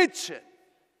intention.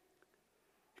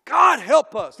 God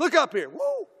help us. Look up here.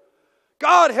 Woo.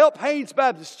 God help Haynes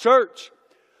Baptist Church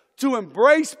to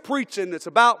embrace preaching that's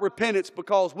about repentance,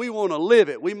 because we want to live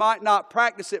it. We might not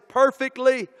practice it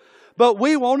perfectly, but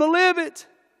we want to live it.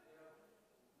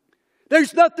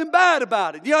 There's nothing bad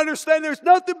about it. You understand? There's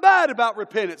nothing bad about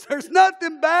repentance. There's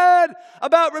nothing bad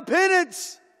about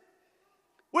repentance.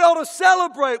 We ought to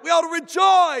celebrate. We ought to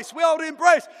rejoice. We ought to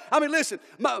embrace. I mean, listen,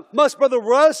 must Brother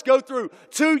Russ go through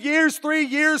 2 years, 3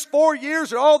 years, 4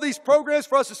 years, or all these programs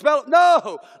for us to spell it?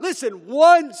 No. Listen,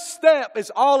 one step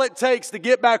is all it takes to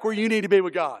get back where you need to be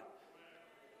with God.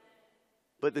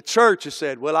 But the church has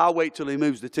said, well, I'll wait till he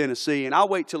moves to Tennessee, and I'll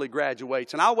wait till he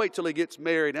graduates, and I'll wait till he gets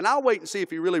married, and I'll wait and see if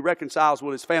he really reconciles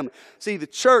with his family. See, the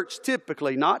church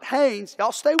typically, not Haynes,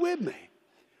 y'all stay with me.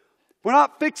 We're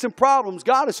not fixing problems.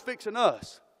 God is fixing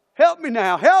us. Help me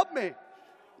now. Help me.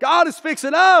 God is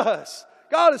fixing us.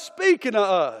 God is speaking to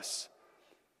us.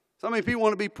 So many people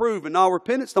want to be proven. No,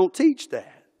 repentance don't teach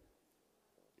that.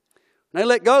 When they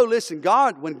let go, listen,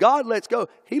 when God lets go,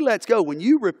 He lets go. When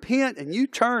you repent and you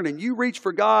turn and you reach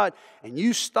for God and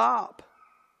you stop,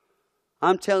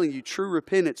 I'm telling you, true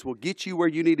repentance will get you where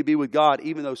you need to be with God,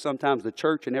 even though sometimes the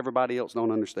church and everybody else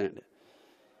don't understand it.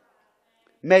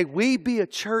 May we be a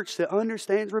church that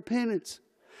understands repentance.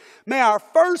 May our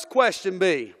first question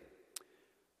be,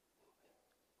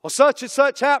 well, such and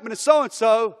such happened to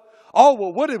so-and-so. Oh,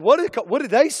 well, what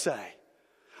did they say?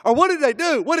 Or what did they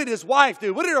do? What did his wife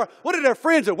do? What did their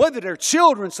friends do? What did their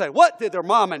children say? What did their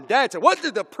mom and dad say? What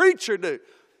did the preacher do?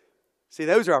 See,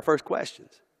 those are our first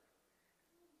questions.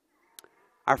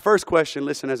 Our first question,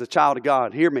 listen, as a child of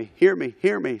God, hear me,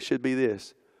 should be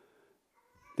this.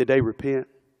 Did they repent?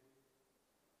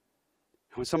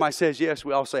 When somebody says yes,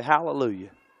 we all say hallelujah.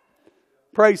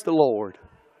 Praise the Lord.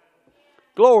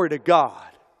 Glory to God.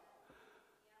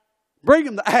 Bring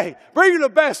them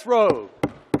the best robe.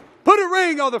 Put a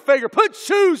ring on their finger. Put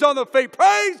shoes on their feet.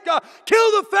 Praise God.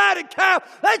 Kill the fatted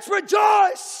calf. Let's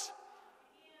rejoice.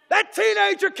 That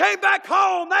teenager came back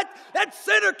home. That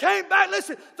sinner came back.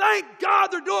 Listen, thank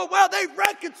God they're doing well. They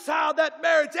reconciled that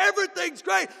marriage. Everything's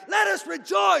great. Let us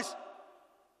rejoice.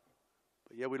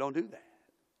 But yet we don't do that.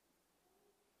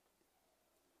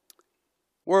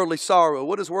 Worldly sorrow.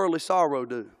 What does worldly sorrow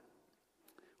do?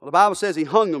 Well, the Bible says he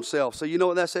hung himself. So you know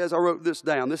what that says? I wrote this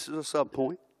down. This is a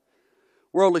subpoint.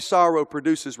 Worldly sorrow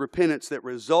produces repentance that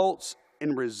results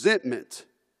in resentment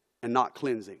and not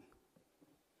cleansing.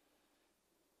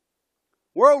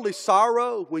 Worldly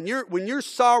sorrow, when you're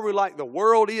sorry like the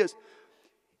world is,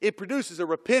 it produces a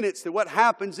repentance that what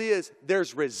happens is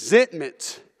there's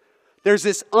resentment. There's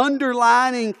this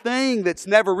underlining thing that's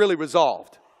never really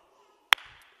resolved.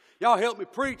 Y'all help me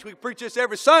preach. We preach this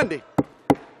every Sunday.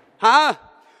 Huh?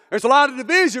 There's a lot of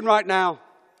division right now.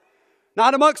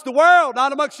 Not amongst the world,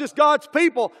 not amongst just God's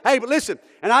people. Hey, but listen,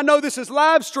 and I know this is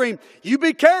live stream. You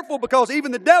be careful because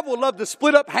even the devil would love to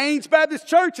split up Haynes Baptist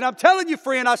Church. And I'm telling you,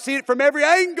 friend, I see it from every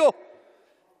angle.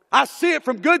 I see it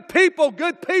from good people,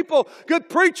 good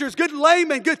preachers, good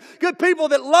laymen, good people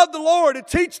that love the Lord and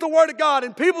teach the Word of God,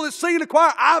 and people that sing in the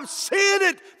choir. I'm seeing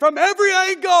it from every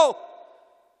angle.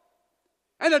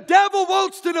 And the devil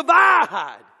wants to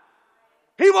divide.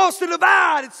 He wants to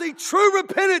divide. And see, true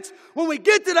repentance, when we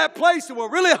get to that place and we're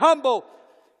really humble,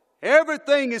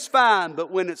 everything is fine.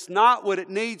 But when it's not what it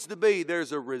needs to be,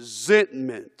 there's a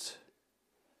resentment.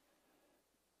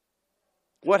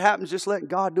 What happens just letting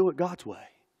God do it God's way?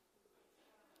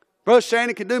 Brother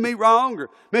Shannon can do me wrong, or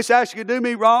Miss Ashley can do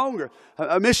me wrong,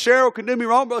 or Miss Cheryl can do me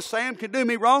wrong, Brother Sam can do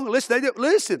me wrong.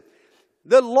 Listen.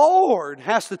 The Lord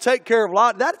has to take care of a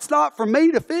lot. That's not for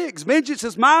me to fix. Vengeance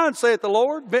is mine, saith the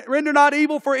Lord. Render not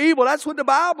evil for evil. That's what the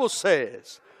Bible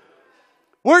says.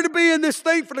 We're to be in this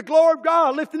thing for the glory of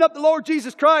God, lifting up the Lord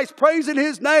Jesus Christ, praising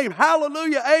His name.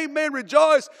 Hallelujah. Amen.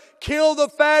 Rejoice. Kill the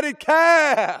fatted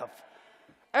calf.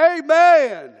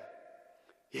 Amen.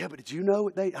 Yeah, but did you know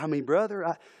what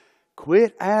brother,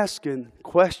 quit asking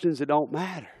questions that don't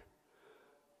matter.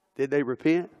 Did they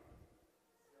repent?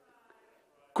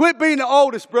 Quit being the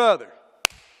oldest brother.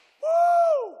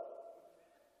 Woo!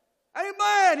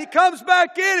 Amen. He comes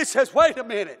back in and says, wait a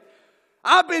minute.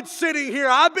 I've been sitting here.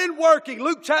 I've been working.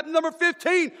 Luke chapter number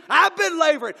 15. I've been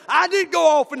laboring. I didn't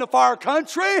go off in the far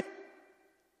country.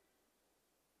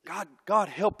 God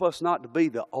help us not to be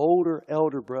the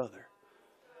elder brother.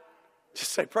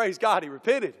 Just say, praise God, he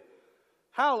repented.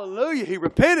 Hallelujah, he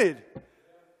repented.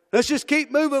 Let's just keep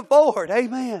moving forward.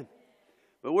 Amen.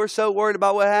 But we're so worried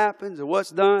about what happens and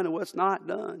what's done and what's not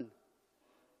done.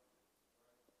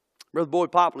 Brother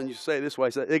Boyd Poplin used to say it this way.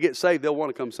 They get saved, they'll want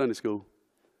to come to Sunday school.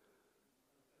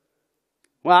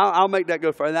 Well, I'll make that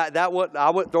go further. I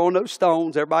wasn't throwing those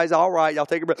stones. Everybody's all right. Y'all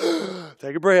take a breath.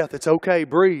 Take a breath. It's okay.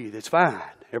 Breathe. It's fine.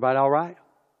 Everybody all right?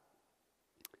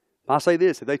 I'll say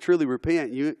this. If they truly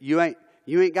repent, you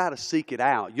ain't got to seek it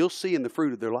out. You'll see in the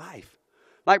fruit of their life.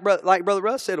 Like Brother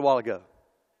Russ said a while ago.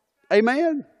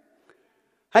 Amen.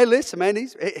 Hey, listen, man,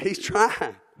 he's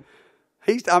trying.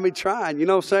 He's trying. You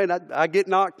know what I'm saying? I get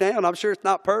knocked down. I'm sure it's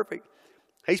not perfect.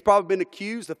 He's probably been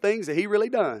accused of things that he really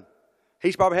done.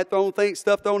 He's probably had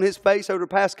stuff thrown in his face over the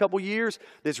past couple years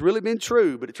that's really been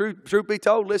true. But the truth be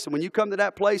told, listen, when you come to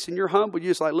that place and you're humble,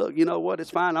 you're just like, look, you know what? It's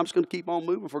fine. I'm just going to keep on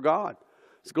moving for God.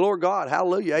 It's glory to God.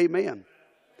 Hallelujah. Amen.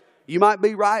 You might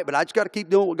be right, but I just got to keep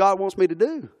doing what God wants me to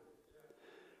do.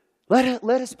 Let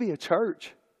us be a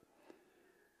church.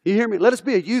 You hear me? Let us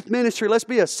be a youth ministry. Let's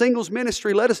be a singles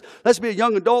ministry. Let's be a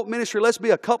young adult ministry. Let's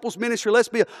be a couples ministry. Let's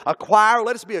be a choir.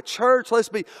 Let us be a church. Let's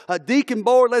be a deacon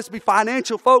board. Let us be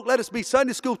financial folk. Let us be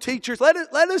Sunday school teachers. Let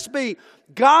us be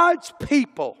God's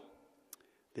people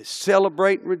that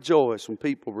celebrate and rejoice when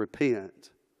people repent.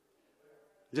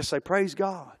 Just say, praise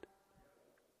God.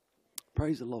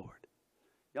 Praise the Lord.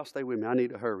 Y'all stay with me. I need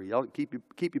to hurry. Y'all keep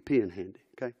your pen handy,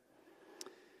 okay?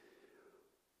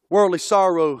 Worldly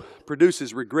sorrow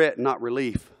produces regret, not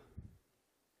relief.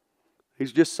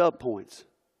 These are just subpoints.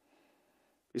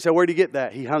 You say, where did he get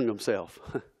that? He hung himself.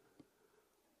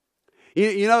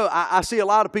 You know, I see a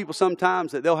lot of people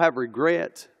sometimes that they'll have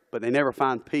regret, but they never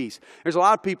find peace. There's a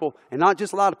lot of people, and not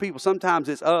just a lot of people, sometimes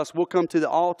it's us. We'll come to the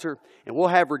altar and we'll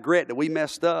have regret that we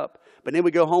messed up. But then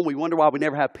we go home, we wonder why we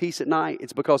never have peace at night.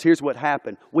 It's because here's what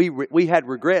happened. We had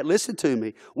regret. Listen to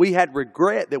me. We had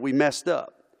regret that we messed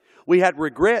up. We had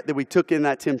regret that we took in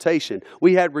that temptation.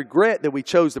 We had regret that we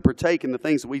chose to partake in the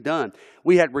things that we done.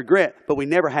 We had regret, but we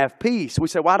never have peace. We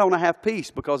say, why don't I have peace?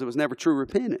 Because it was never true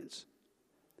repentance.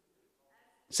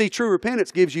 See, true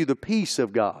repentance gives you the peace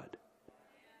of God.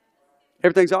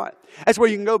 Everything's all right. That's where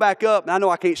you can go back up. And I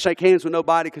know I can't shake hands with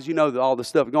nobody because you know all the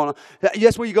stuff going on.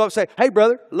 That's where you go up and say, hey,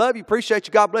 brother, love you, appreciate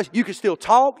you, God bless you. You can still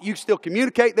talk. You can still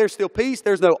communicate. There's still peace.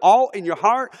 There's no awe in your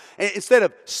heart. Instead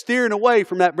of steering away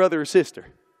from that brother or sister.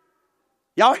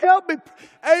 Y'all help me.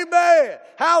 Amen.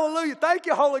 Hallelujah. Thank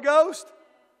you, Holy Ghost.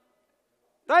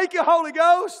 Thank you, Holy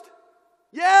Ghost.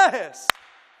 Yes.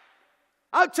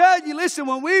 I'm telling you, listen,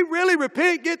 when we really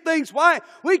repent, get things right,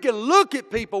 we can look at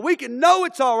people. We can know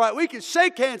it's all right. We can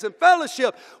shake hands and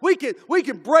fellowship. We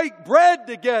can break bread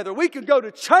together. We can go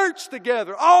to church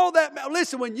together. All that.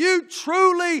 Listen, when you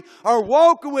truly are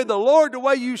walking with the Lord the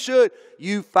way you should,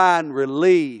 you find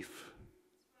relief.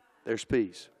 There's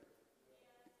peace.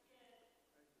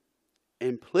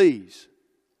 And please,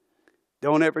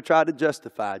 don't ever try to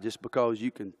justify just because you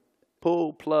can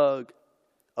pull, plug,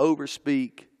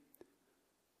 overspeak,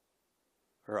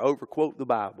 or overquote the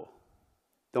Bible.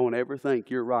 Don't ever think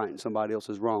you're right and somebody else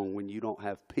is wrong when you don't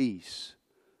have peace.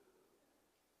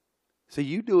 See,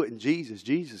 you do it in Jesus.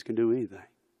 Jesus can do anything.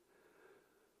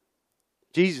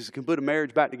 Jesus can put a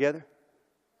marriage back together.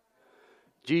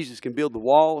 Jesus can build the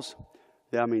walls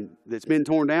that's been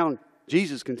torn down.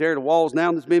 Jesus can tear the walls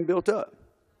down that's been built up.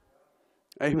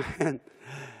 Amen.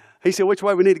 He said, which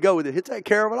way we need to go with it? He'll take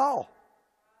care of it all.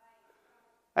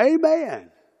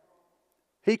 Amen.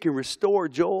 He can restore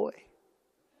joy.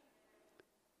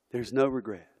 There's no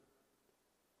regret.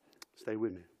 Stay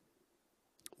with me.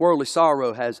 Worldly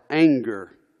sorrow has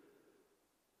anger,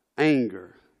 and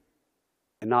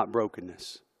not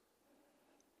brokenness.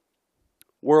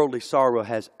 Worldly sorrow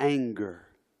has anger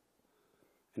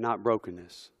and not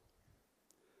brokenness.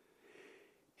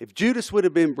 If Judas would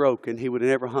have been broken, he would have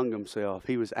never hung himself.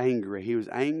 He was angry. He was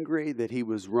angry that he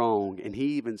was wrong. And he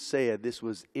even said this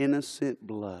was innocent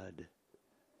blood.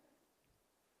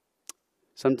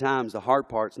 Sometimes the hard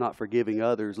part's not forgiving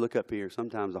others. Look up here.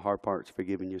 Sometimes the hard part's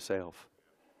forgiving yourself.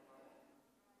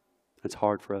 It's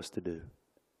hard for us to do.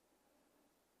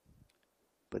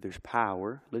 But there's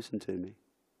power, listen to me,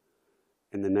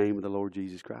 in the name of the Lord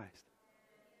Jesus Christ.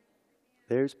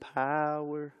 There's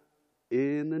power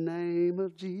in the name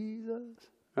of Jesus.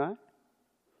 Right?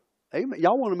 Amen.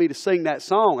 Y'all wanted me to sing that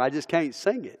song. I just can't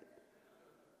sing it.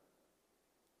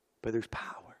 But there's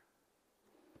power.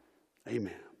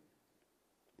 Amen.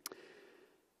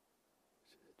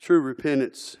 True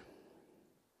repentance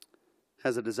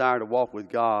has a desire to walk with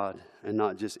God and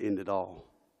not just end it all.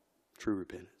 True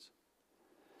repentance.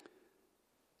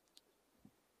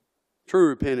 True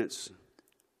repentance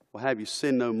will have you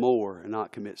sin no more and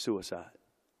not commit suicide.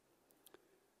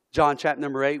 John chapter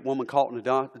number 8, woman caught in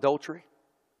adultery.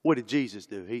 What did Jesus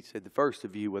do? He said, the first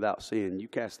of you without sin, you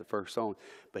cast the first stone.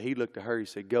 But he looked at her, he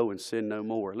said, go and sin no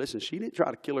more. Listen, she didn't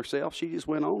try to kill herself. She just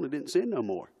went on and didn't sin no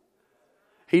more.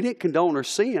 He didn't condone her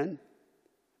sin,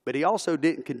 but he also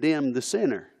didn't condemn the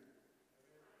sinner.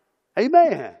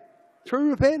 Amen. True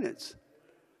repentance.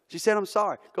 She said, I'm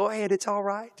sorry. Go ahead, it's all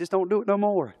right. Just don't do it no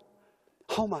more.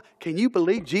 Oh my, can you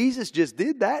believe Jesus just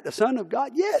did that? The Son of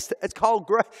God? Yes, it's called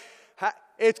grace.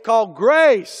 It's called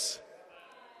grace.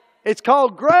 It's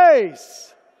called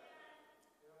grace.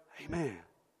 Amen.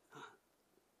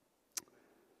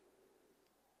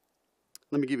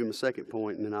 Let me give him a second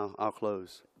point, and then I'll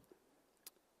close.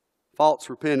 False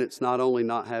repentance not only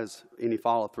not has any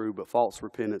follow-through, but false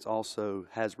repentance also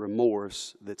has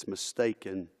remorse that's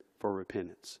mistaken for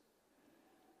repentance.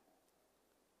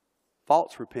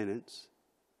 False repentance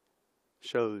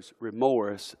shows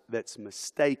remorse that's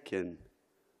mistaken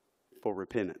for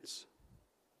repentance.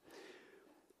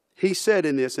 He said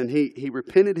in this, and he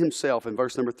repented himself in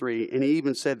verse number 3, and he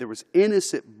even said there was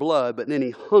innocent blood, but then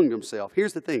he hung himself.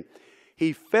 Here's the thing.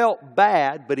 He felt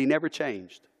bad, but he never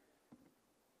changed.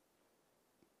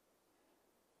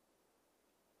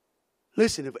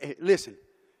 Listen.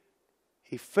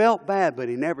 He felt bad, but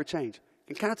he never changed.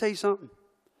 And can I tell you something?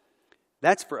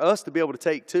 That's for us to be able to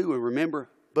take too and remember.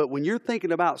 But when you're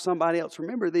thinking about somebody else,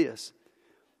 remember this.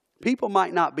 People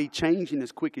might not be changing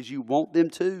as quick as you want them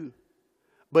to.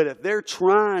 But if they're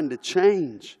trying to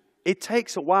change, it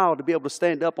takes a while to be able to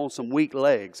stand up on some weak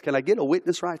legs. Can I get a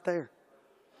witness right there?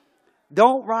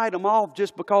 Don't write them off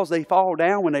just because they fall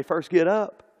down when they first get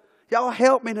up. Y'all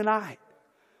help me tonight.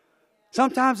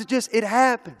 Sometimes it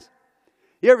happens.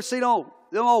 You ever see them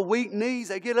old weak knees?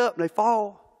 They get up and they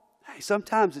fall. Hey,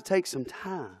 sometimes it takes some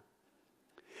time.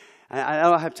 I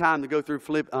don't have time to go through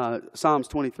Psalms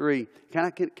 23.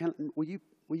 Will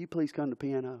you please come to the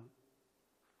piano?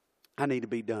 I need to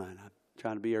be done. I'm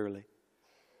trying to be early.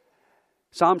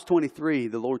 Psalms 23,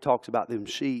 the Lord talks about them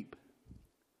sheep.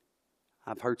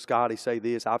 I've heard Scotty say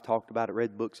this. I've talked about it,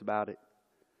 read books about it.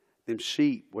 Them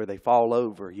sheep where they fall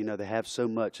over, they have so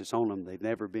much that's on them. They've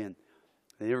never been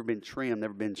trimmed,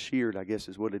 never been sheared, I guess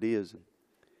is what it is.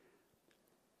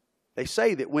 They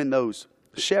say that when those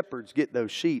shepherds get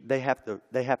those sheep, they have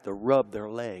to rub their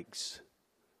legs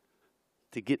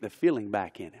to get the feeling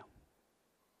back in them.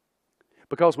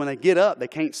 Because when they get up, they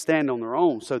can't stand on their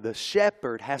own. So the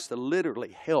shepherd has to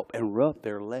literally help and rub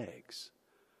their legs.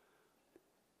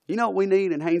 You know what we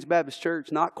need in Haynes Baptist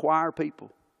Church? Not choir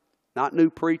people. Not new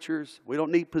preachers. We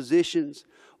don't need positions.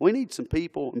 We need some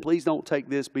people, and please don't take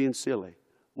this being silly.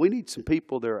 We need some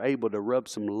people that are able to rub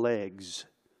some legs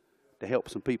to help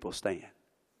some people stand.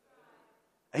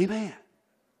 Amen.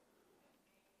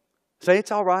 Say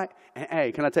it's all right. And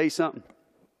hey, can I tell you something?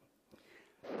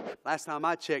 Last time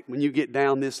I checked, when you get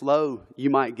down this low, you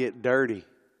might get dirty.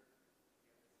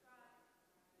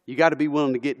 You got to be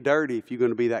willing to get dirty if you're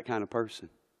going to be that kind of person.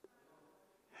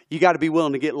 You got to be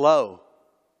willing to get low.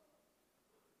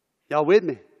 Y'all with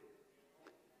me?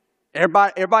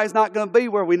 Everybody's not going to be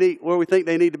where we think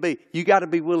they need to be. You got to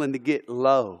be willing to get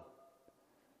low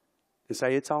and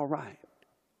say it's all right.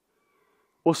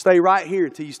 Well, stay right here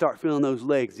until you start feeling those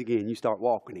legs again. You start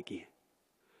walking again.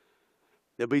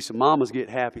 There'll be some mamas get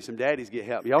happy, some daddies get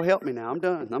happy. Y'all help me now. I'm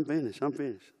done. I'm finished.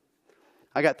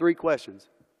 I got 3 questions.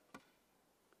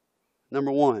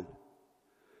 Number 1,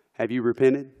 have you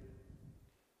repented?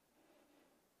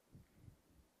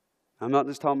 I'm not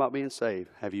just talking about being saved.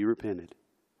 Have you repented?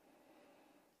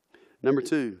 Number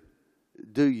 2,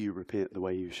 do you repent the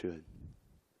way you should?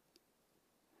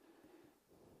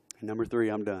 And number 3,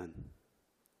 I'm done.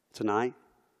 Tonight,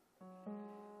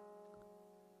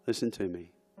 listen to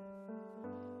me.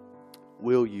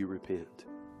 Will you repent?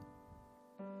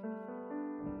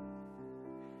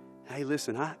 Hey,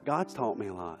 listen, God's taught me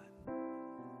a lot.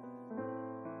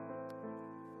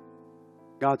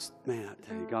 I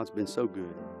tell you, God's been so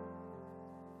good.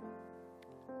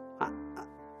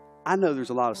 I know there's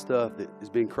a lot of stuff that has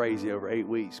been crazy over 8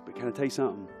 weeks, but can I tell you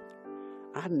something?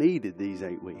 I needed these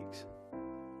 8 weeks.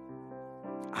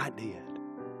 I did.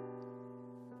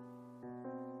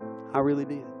 I really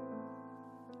did.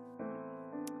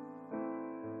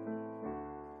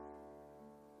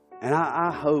 And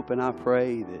I hope and I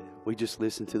pray that we just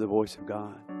listen to the voice of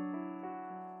God.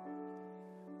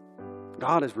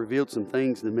 God has revealed some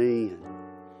things to me and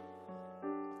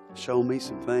shown me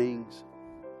some things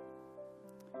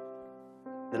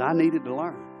that I needed to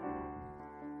learn.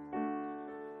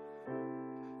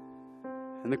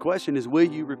 And the question is, will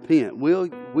you repent? Will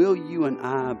you and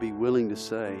I be willing to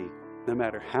say, no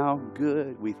matter how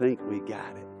good we think we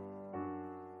got it,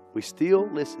 we still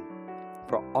listen,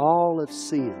 for all of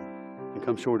sin and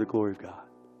come short of the glory of God.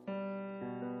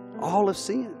 All of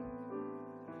sin.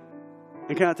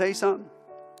 And can I tell you something?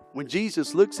 When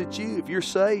Jesus looks at you, if you're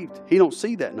saved, He don't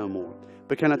see that no more.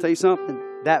 But can I tell you something?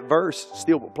 That verse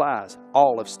still applies.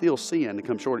 All have still sinned and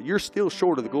come short. You're still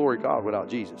short of the glory of God without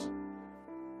Jesus.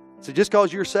 So just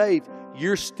because you're saved,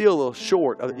 you're still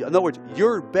short. In other words,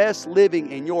 your best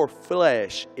living in your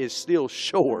flesh is still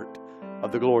short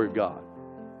of the glory of God.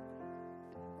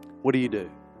 What do?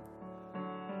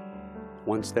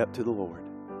 One step to the Lord.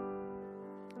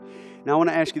 Now I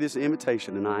want to ask you this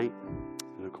invitation tonight.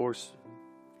 And of course,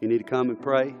 you need to come and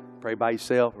pray. Pray by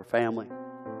yourself or family.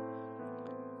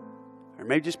 Or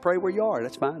maybe just pray where you are.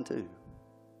 That's fine too.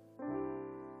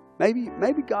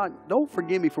 Maybe God, don't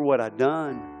forgive me for what I've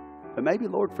done, but maybe,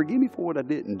 Lord, forgive me for what I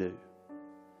didn't do.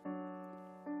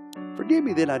 Forgive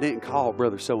me that I didn't call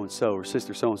brother so-and-so or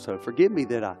sister so-and-so. Forgive me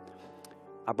that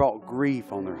I brought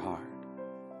grief on their heart.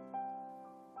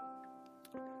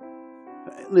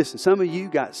 Listen, some of you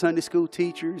got Sunday school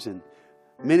teachers and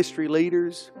ministry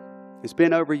leaders. It's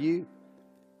been over you.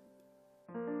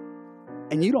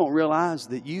 And you don't realize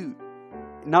that you,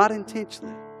 not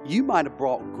intentionally, you might have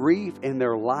brought grief in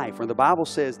their life. Or the Bible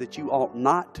says that you ought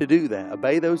not to do that.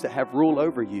 Obey those that have rule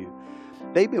over you.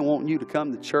 They've been wanting you to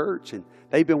come to church, and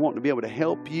they've been wanting to be able to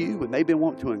help you, and they've been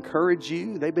wanting to encourage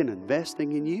you. They've been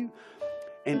investing in you.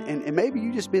 And maybe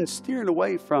you've just been steering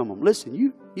away from them. Listen,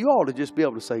 you ought to just be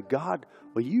able to say, God,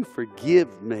 will you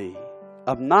forgive me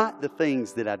of not the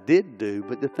things that I did do,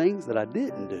 but the things that I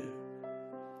didn't do.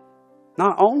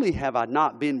 Not only have I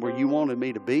not been where you wanted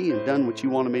me to be and done what you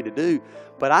wanted me to do,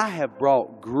 but I have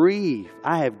brought grief.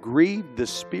 I have grieved the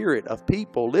spirit of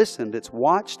people, listen, that's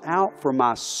watched out for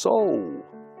my soul.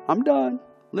 I'm done.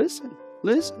 Listen.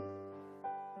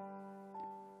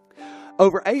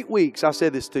 Over 8 weeks, I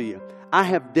said this to you, I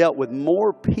have dealt with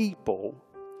more people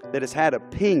that has had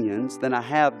opinions than I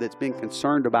have that's been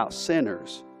concerned about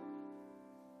sinners.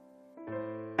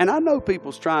 And I know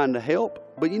people's trying to help,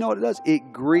 but you know what it does?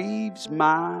 It grieves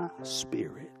my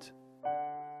spirit.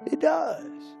 It does.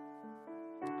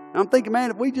 And I'm thinking,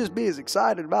 man, if we just be as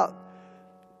excited about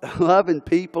loving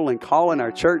people and calling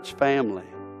our church family,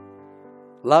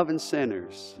 loving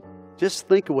sinners, just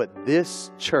think of what this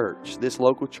church, this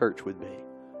local church would be.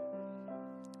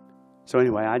 So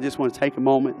anyway, I just want to take a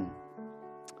moment and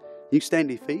you can stand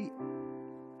to your feet.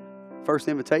 First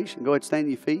invitation, go ahead and stand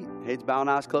to your feet. Heads bowed,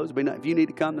 eyes closed. If you need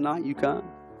to come tonight, you come.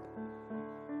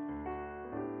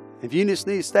 If you just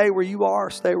need to stay where you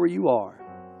are, stay where you are.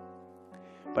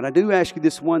 But I do ask you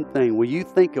this one thing. Will you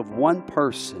think of one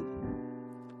person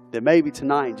that maybe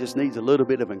tonight just needs a little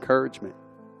bit of encouragement?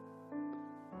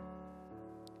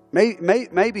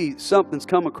 Maybe something's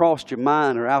come across your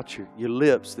mind or out your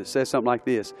lips that says something like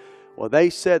this. Well, they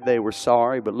said they were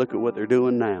sorry, but look at what they're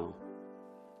doing now.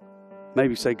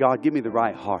 Maybe say, God, give me the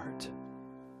right heart.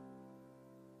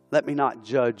 Let me not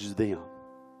judge them.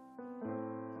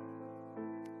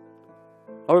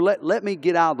 Or let me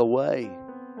get out of the way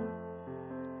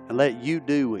and let you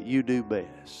do what you do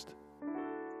best.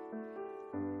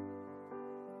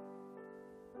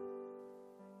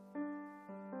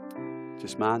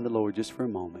 Just mind the Lord just for a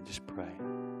moment. Just pray.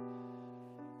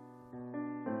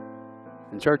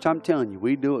 And church, I'm telling you,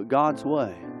 we do it God's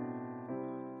way.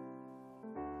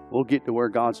 We'll get to where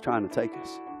God's trying to take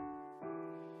us.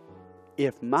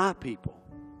 If my people,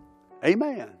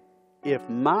 amen, if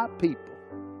my people,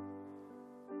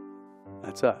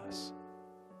 that's us.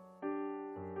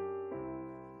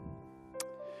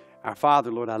 Our Father,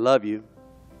 Lord, I love you.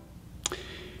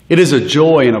 It is a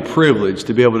joy and a privilege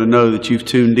to be able to know that you've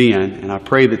tuned in, and I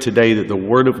pray that today that the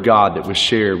Word of God that was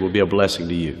shared will be a blessing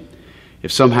to you.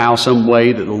 If somehow, some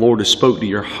way that the Lord has spoke to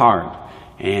your heart,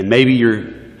 and maybe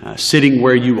you're sitting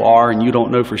where you are and you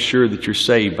don't know for sure that you're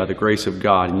saved by the grace of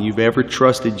God and you've ever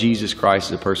trusted Jesus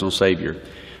Christ as a personal Savior,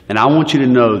 then I want you to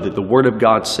know that the Word of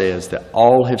God says that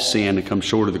all have sinned and come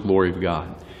short of the glory of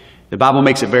God. The Bible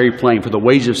makes it very plain, for the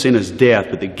wages of sin is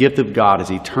death, but the gift of God is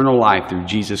eternal life through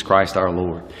Jesus Christ our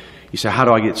Lord. You say, how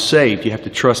do I get saved? You have to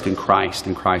trust in Christ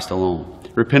and Christ alone.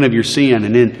 Repent of your sin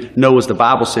and then know, as the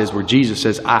Bible says, where Jesus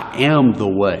says, I am the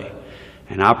way.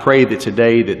 And I pray that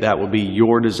today that will be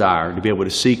your desire, to be able to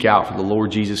seek out for the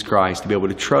Lord Jesus Christ, to be able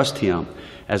to trust Him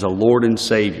as a Lord and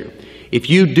Savior. If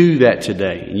you do that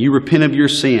today, and you repent of your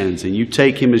sins, and you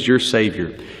take Him as your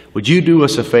Savior, would you do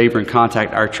us a favor and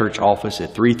contact our church office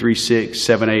at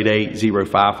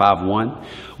 336-788-0551?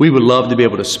 We would love to be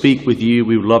able to speak with you.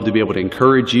 We would love to be able to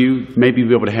encourage you, maybe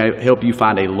be able to help you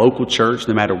find a local church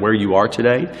no matter where you are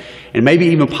today, and maybe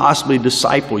even possibly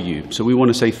disciple you. So we want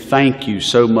to say thank you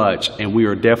so much, and we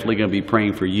are definitely going to be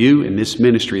praying for you and this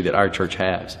ministry that our church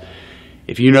has.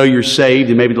 If you know you're saved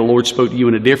and maybe the Lord spoke to you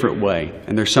in a different way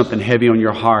and there's something heavy on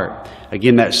your heart,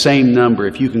 again, that same number,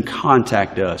 if you can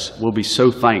contact us, we'll be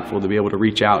so thankful to be able to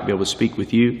reach out and be able to speak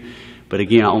with you. But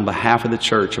again, on behalf of the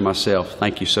church and myself,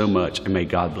 thank you so much, and may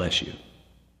God bless you.